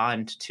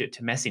respond to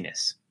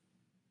messiness.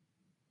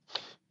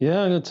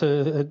 Yeah,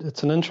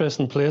 it's an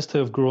interesting place to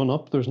have grown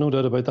up. There's no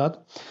doubt about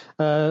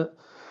that.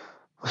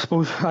 I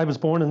suppose I was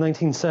born in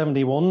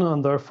 1971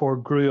 and therefore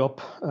grew up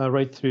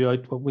right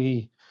throughout what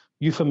we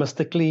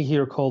euphemistically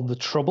here called the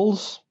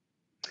Troubles.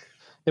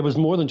 It was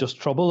more than just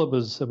trouble. It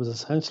was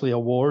essentially a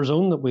war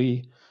zone that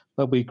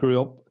we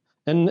grew up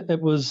in. It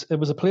was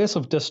a place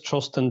of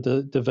distrust and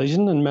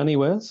division in many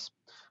ways,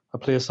 a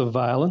place of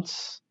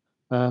violence.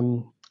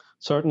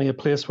 Certainly a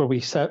place where we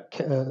sought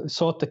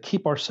to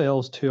keep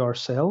ourselves to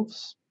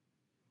ourselves.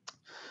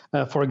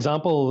 For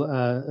example,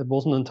 it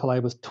wasn't until I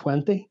was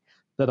 20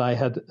 that I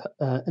had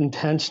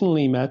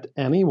intentionally met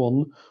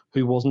anyone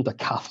who wasn't a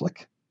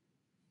Catholic.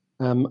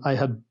 I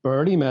had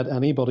barely met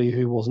anybody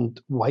who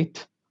wasn't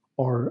white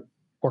or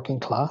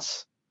working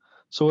class.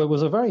 So it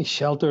was a very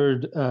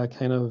sheltered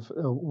kind of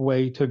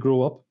way to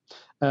grow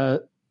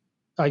up.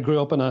 I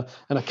grew up in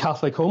a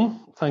Catholic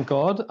home, thank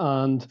God,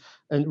 and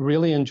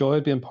really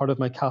enjoyed being part of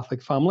my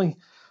Catholic family.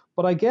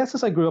 But I guess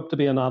as I grew up to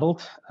be an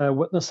adult,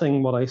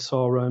 witnessing what I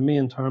saw around me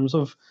in terms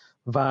of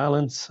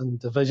violence and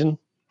division,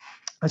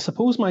 I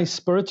suppose my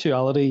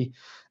spirituality,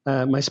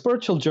 my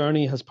spiritual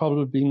journey has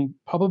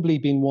probably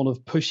been one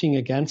of pushing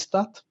against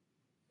that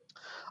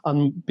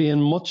and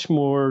being much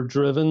more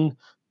driven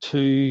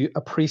to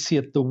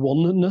appreciate the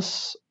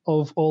oneness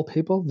of all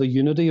people, the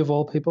unity of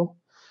all people,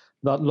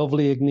 that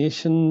lovely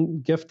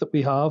Ignatian gift that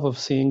we have of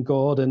seeing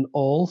God in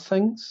all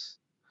things.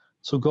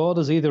 So God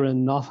is either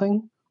in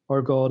nothing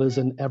or God is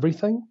in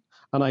everything.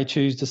 And I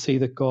choose to see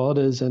that God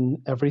is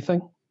in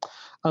everything.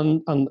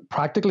 And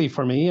practically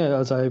for me,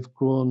 as I've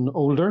grown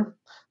older,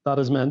 that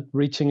has meant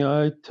reaching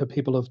out to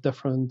people of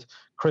different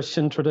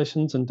Christian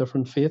traditions and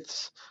different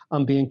faiths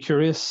and being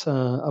curious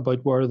about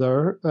where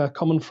they're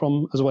coming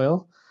from as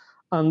well.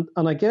 And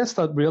I guess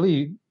that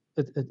really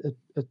it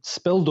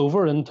spilled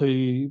over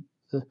into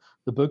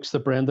the books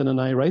that Brendan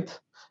and I write.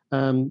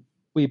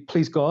 We,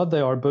 please God, they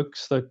are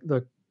books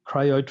that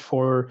cry out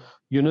for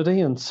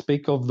unity and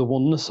speak of the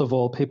oneness of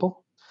all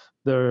people.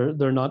 They're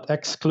not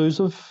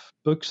exclusive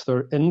books,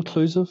 they're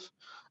inclusive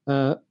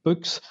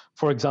books.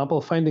 For example,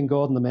 Finding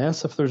God in the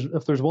Mess, if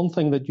there's one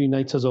thing that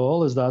unites us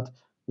all, is that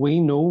we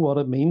know what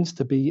it means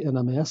to be in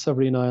a mess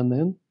every now and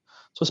then.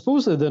 So I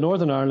suppose the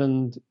Northern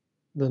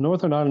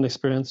Ireland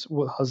experience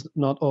has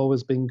not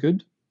always been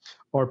good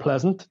or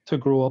pleasant to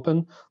grow up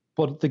in,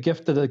 but the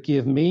gift that it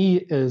gave me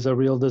is a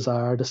real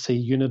desire to see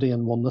unity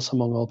and oneness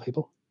among all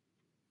people.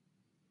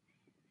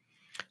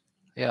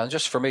 Yeah, and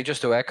just for me,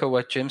 just to echo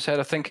what Jim said,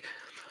 I think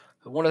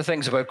one of the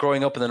things about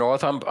growing up in the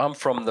north, I'm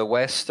from the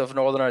west of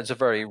Northern Ireland. It's a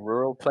very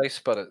rural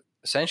place, but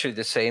essentially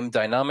the same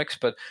dynamics.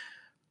 But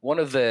one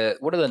of the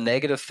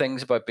negative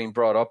things about being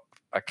brought up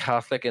a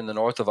Catholic in the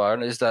north of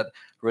Ireland is that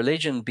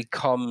religion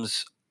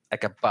becomes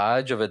like a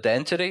badge of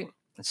identity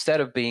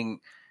instead of being,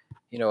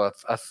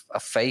 a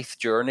faith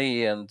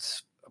journey and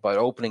about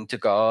opening to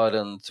God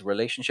and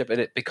relationship.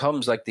 It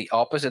becomes like the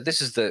opposite.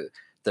 This is the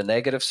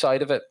negative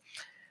side of it.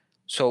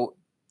 So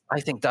I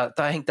think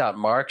that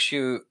marks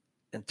you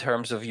in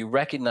terms of you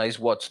recognize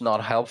what's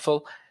not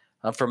helpful.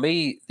 And for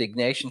me, the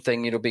Ignatian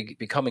thing,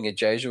 becoming a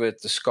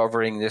Jesuit,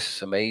 discovering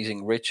this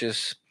amazing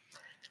riches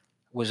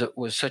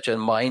was such a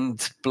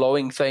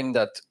mind-blowing thing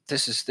that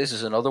this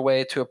is another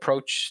way to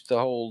approach the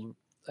whole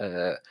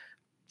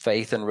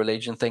faith and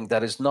religion thing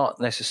that is not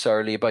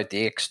necessarily about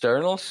the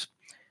externals.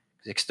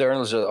 The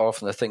externals are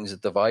often the things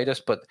that divide us,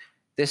 but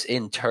this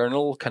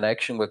internal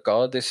connection with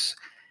God, this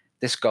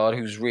God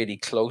who's really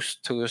close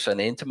to us and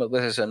intimate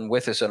with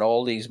us in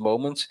all these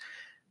moments,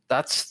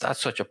 that's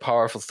such a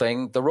powerful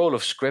thing. The role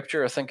of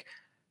Scripture, I think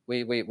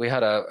we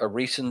had a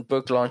recent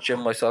book launch, Jim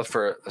and myself,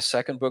 for a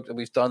second book that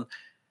we've done,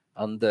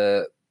 and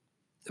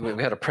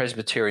we had a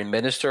Presbyterian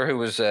minister who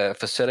was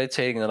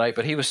facilitating the night,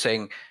 but he was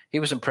saying he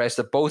was impressed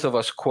that both of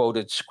us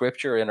quoted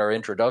Scripture in our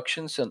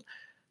introductions, and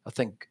I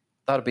think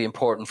that'd be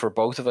important for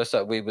both of us,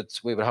 that we would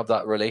have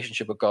that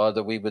relationship with God,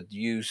 that we would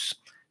use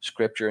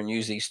Scripture and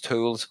use these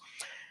tools.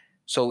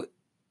 So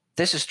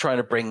this is trying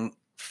to bring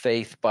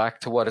faith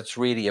back to what it's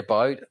really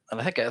about,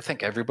 and I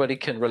think everybody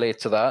can relate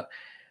to that.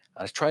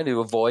 And it's trying to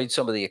avoid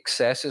some of the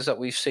excesses that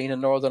we've seen in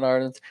Northern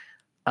Ireland,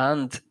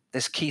 and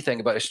this key thing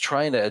about is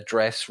trying to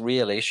address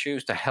real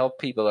issues to help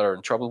people that are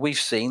in trouble. We've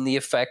seen the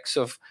effects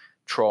of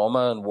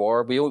trauma and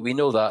war. We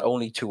know that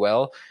only too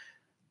well.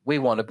 we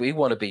want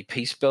to be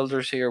peace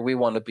builders here. We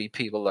want to be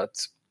people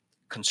that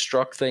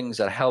construct things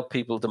that help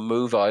people to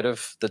move out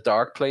of the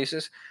dark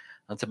places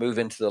and to move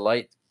into the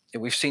light.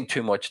 We've seen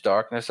too much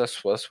darkness.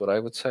 That's what I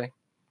would say.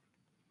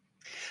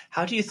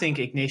 How do you think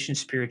Ignatian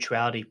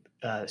spirituality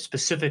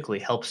specifically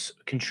helps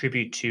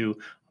contribute to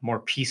a more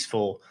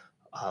peaceful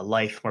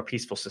life, more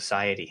peaceful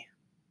society?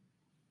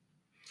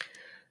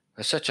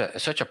 It's such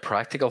a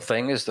practical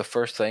thing. Is the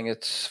first thing.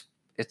 It's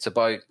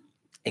about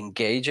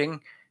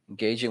engaging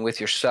with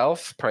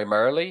yourself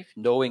primarily.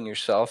 Knowing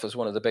yourself is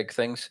one of the big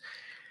things.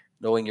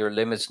 Knowing your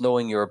limits,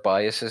 knowing your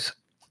biases,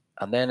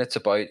 and then it's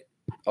about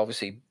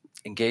obviously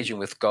engaging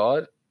with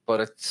God. But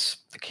it's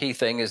the key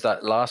thing is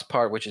that last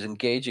part, which is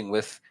engaging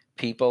with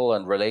people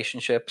and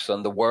relationships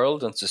and the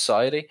world and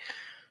society.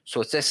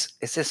 So it's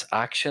this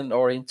action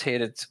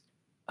orientated,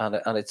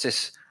 and it's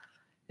this.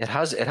 It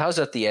has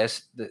at the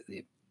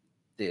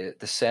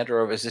center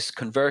of is this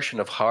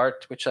conversion of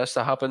heart, which has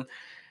to happen,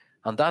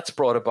 and that's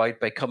brought about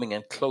by coming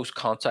in close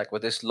contact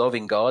with this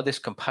loving God, this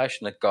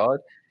compassionate God.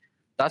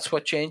 That's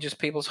what changes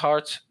people's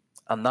hearts,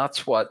 and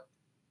that's what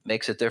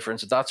makes a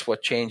difference. That's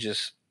what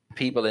changes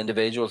people,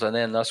 individuals, and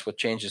then that's what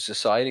changes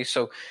society.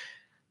 So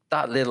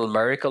that little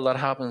miracle that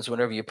happens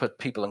whenever you put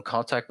people in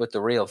contact with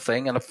the real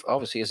thing, and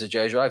obviously as a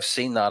Jesuit, I've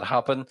seen that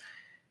happen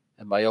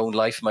in my own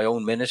life, my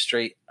own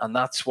ministry, and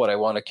that's what I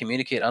want to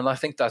communicate. And I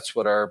think that's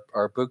what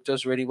our book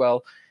does really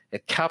well.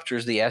 It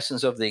captures the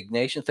essence of the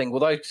Ignatian thing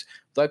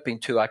without being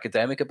too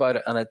academic about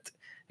it, and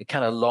it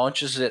kind of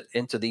launches it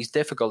into these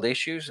difficult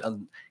issues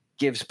and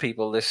gives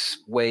people this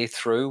way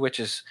through, which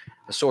is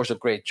a source of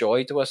great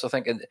joy to us, I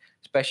think, and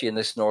especially in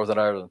this Northern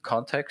Ireland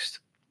context.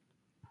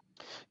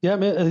 Yeah, I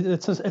mean,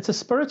 it's a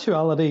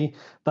spirituality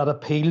that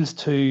appeals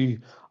to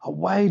a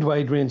wide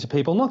range of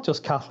people, not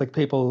just Catholic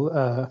people,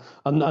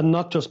 and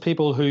not just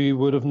people who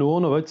would have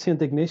known about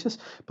St. Ignatius,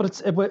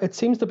 but it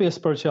seems to be a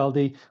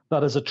spirituality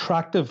that is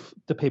attractive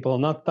to people,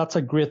 and that's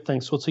a great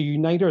thing. So it's a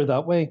uniter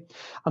that way.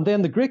 And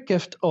then the great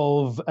gift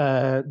of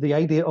the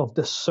idea of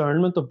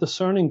discernment, of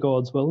discerning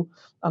God's will,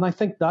 and I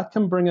think that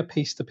can bring a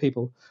peace to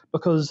people,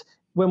 because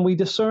when we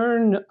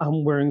discern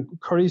and we're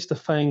encouraged to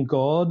find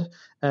God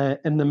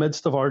in the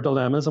midst of our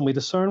dilemmas, and we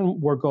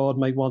discern where God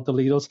might want to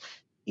lead us,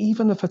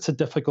 even if it's a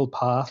difficult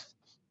path,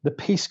 the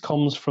peace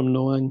comes from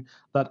knowing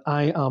that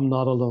I am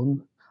not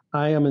alone.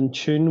 I am in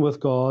tune with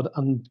God,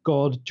 and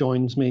God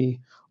joins me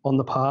on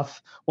the path.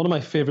 One of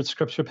my favorite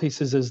scripture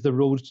pieces is The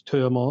Road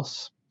to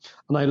Emmaus.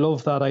 And I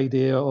love that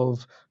idea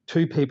of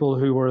two people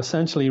who were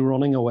essentially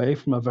running away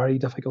from a very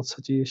difficult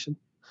situation.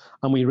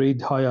 And we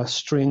read how a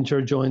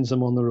stranger joins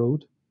them on the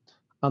road,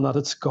 and that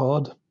it's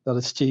God, that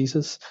it's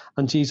Jesus,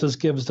 and Jesus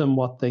gives them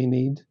what they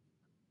need.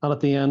 And at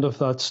the end of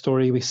that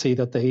story, we see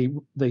that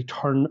they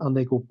turn and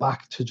they go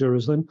back to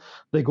Jerusalem.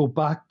 They go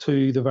back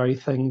to the very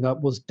thing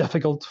that was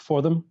difficult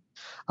for them.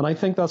 And I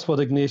think that's what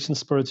Ignatian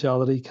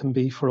spirituality can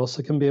be for us.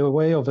 It can be a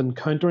way of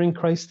encountering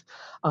Christ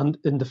and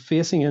into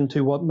facing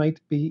into what might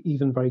be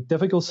even very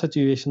difficult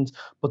situations,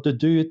 but to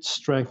do it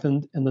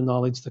strengthened in the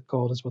knowledge that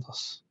God is with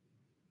us.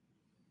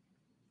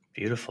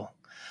 Beautiful.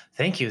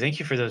 Thank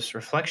you for those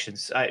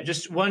reflections.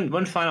 Just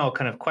one final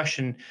kind of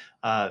question,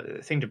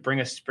 thing to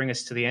bring us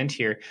to the end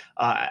here.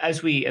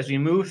 As we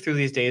move through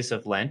these days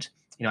of Lent,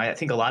 I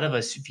think a lot of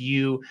us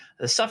view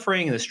the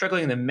suffering and the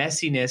struggling and the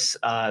messiness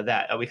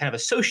that we kind of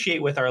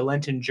associate with our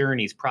Lenten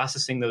journeys,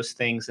 processing those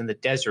things in the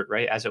desert,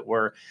 right, as it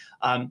were.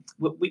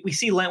 We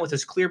see Lent with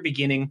this clear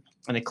beginning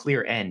and a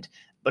clear end,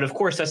 but of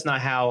course that's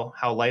not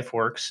how life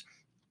works.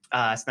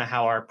 It's not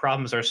how our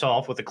problems are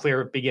solved, with a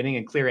clear beginning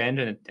and clear end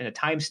and a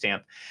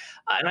timestamp.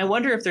 And I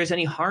wonder if there's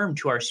any harm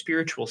to our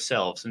spiritual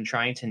selves in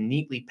trying to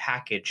neatly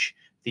package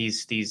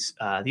these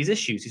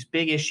issues, these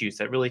big issues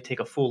that really take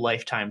a full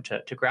lifetime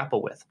to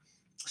grapple with.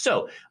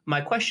 So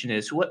my question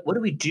is, what do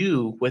we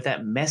do with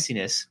that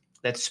messiness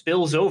that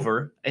spills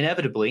over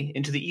inevitably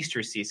into the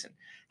Easter season?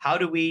 How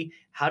do we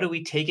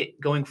take it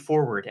going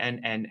forward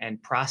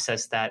and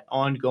process that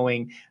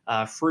ongoing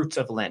fruits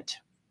of Lent?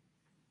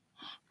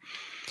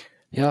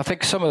 Yeah, I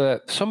think some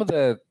of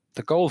the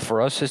goal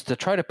for us is to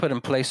try to put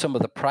in place some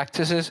of the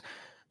practices.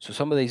 So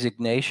some of these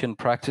Ignatian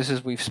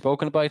practices we've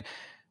spoken about.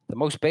 The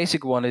most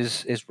basic one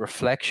is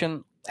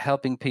reflection,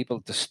 helping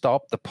people to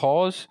stop, the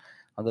pause,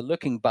 and the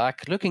looking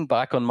back. Looking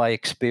back on my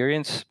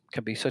experience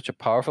can be such a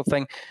powerful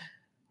thing.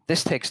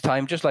 This takes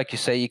time, just like you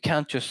say. You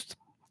can't just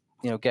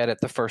get it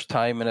the first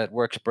time and it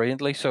works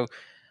brilliantly. So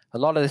a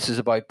lot of this is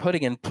about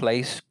putting in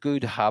place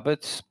good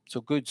habits,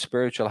 so good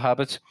spiritual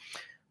habits.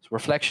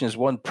 Reflection is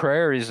one.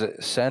 Prayer is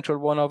a central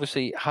one,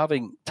 obviously.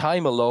 Having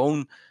time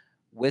alone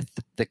with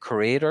the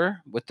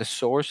Creator, with the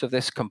source of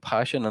this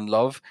compassion and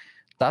love,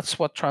 that's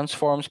what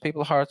transforms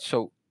people's hearts.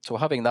 So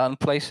having that in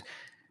place,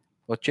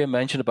 what Jim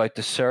mentioned about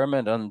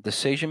discernment and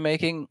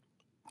decision-making,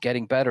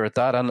 getting better at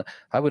that. And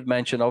I would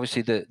mention,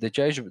 obviously,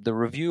 the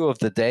review of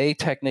the day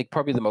technique,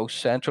 probably the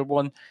most central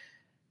one,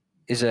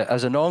 is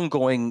as an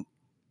ongoing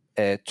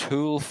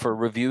tool for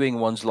reviewing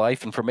one's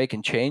life and for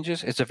making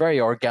changes. It's a very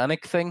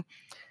organic thing.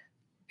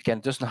 Again,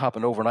 it doesn't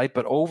happen overnight,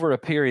 but over a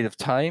period of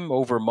time,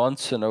 over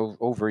months and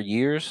over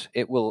years,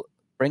 it will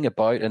bring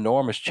about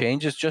enormous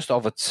changes just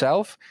of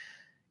itself,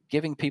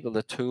 giving people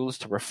the tools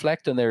to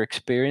reflect on their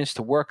experience,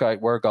 to work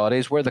out where God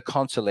is, where the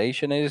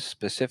consolation is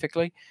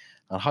specifically,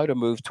 and how to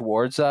move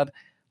towards that,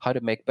 how to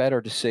make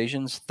better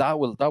decisions. That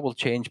will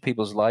change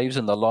people's lives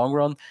in the long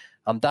run.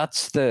 And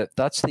that's the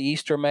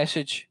Easter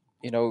message,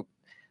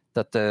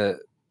 that the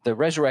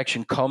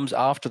resurrection comes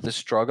after the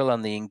struggle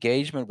and the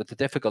engagement with the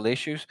difficult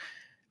issues.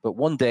 But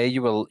one day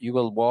you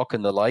will walk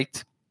in the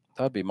light.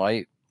 That'd be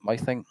my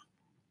thing.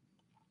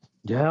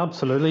 Yeah,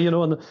 absolutely.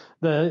 And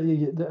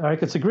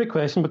Eric, it's a great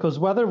question, because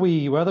whether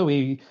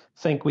we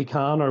think we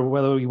can, or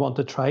whether we want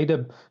to try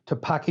to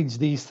package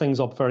these things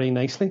up very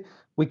nicely,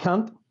 we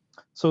can't.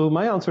 So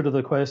my answer to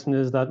the question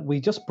is that we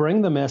just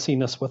bring the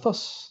messiness with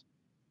us.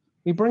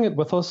 We bring it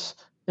with us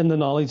in the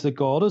knowledge that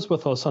God is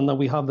with us, and that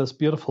we have this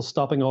beautiful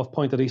stopping off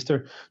point at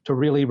Easter to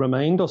really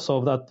remind us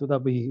of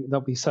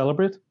that we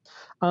celebrate.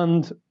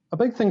 And a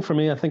big thing for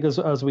me, I think, is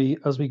as we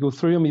go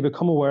through and we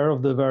become aware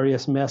of the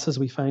various messes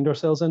we find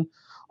ourselves in,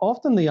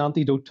 often the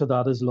antidote to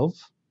that is love.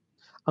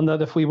 And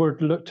that if we were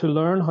to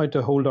learn how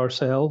to hold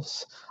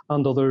ourselves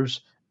and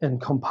others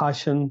in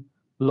compassion,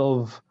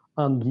 love,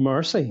 and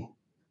mercy,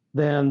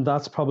 then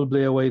that's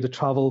probably a way to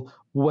travel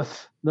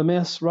with the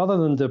mess, rather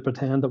than to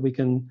pretend that we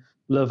can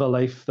live a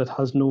life that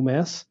has no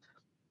mess.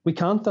 We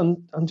can't,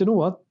 and you know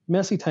what?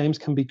 Messy times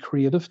can be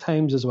creative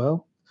times as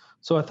well.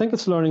 So I think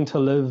it's learning to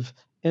live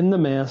in the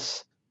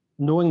mess,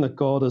 knowing that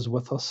God is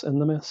with us in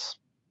the mess.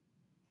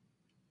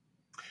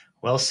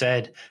 Well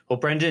said. Well,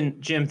 Brendan,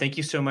 Jim, thank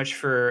you so much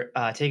for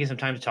taking some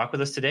time to talk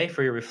with us today,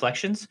 for your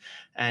reflections.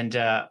 And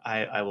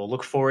I will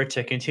look forward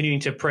to continuing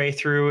to pray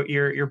through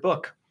your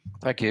book.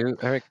 Thank you,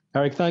 Eric.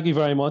 Eric, thank you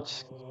very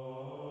much.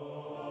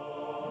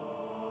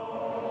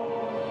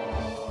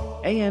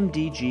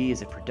 AMDG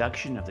is a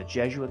production of the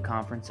Jesuit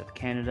Conference of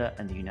Canada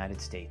and the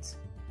United States,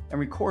 and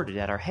recorded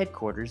at our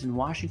headquarters in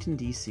Washington,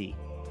 D.C.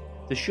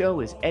 The show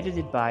is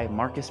edited by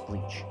Marcus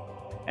Bleach,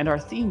 and our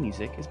theme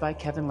music is by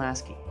Kevin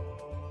Lasky.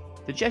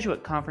 The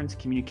Jesuit Conference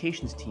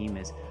communications team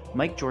is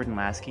Mike Jordan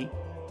Lasky,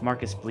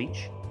 Marcus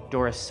Bleach,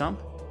 Doris Sump,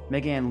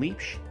 Megan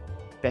Leipsch,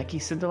 Becky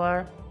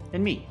Sindelar,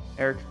 and me,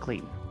 Eric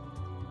Clayton.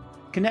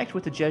 Connect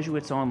with the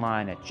Jesuits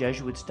online at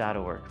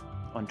jesuits.org,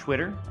 on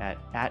Twitter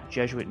at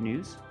Jesuit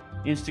News,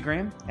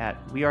 Instagram at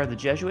We Are the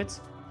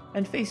Jesuits,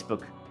 and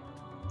Facebook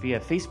via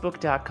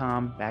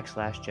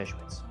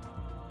facebook.com/Jesuits.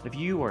 If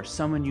you or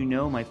someone you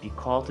know might be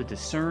called to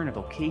discern a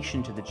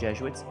vocation to the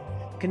Jesuits,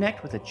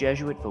 connect with a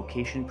Jesuit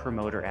vocation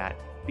promoter at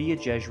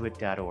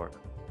beajesuit.org.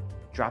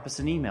 Drop us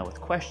an email with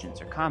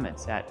questions or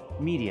comments at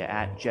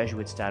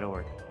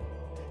media@jesuits.org.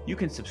 You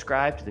can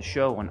subscribe to the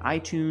show on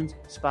iTunes,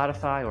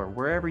 Spotify, or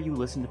wherever you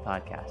listen to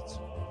podcasts.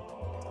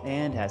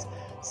 And as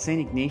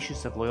St.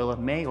 Ignatius of Loyola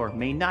may or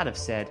may not have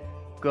said,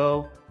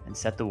 go and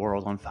set the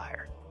world on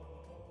fire.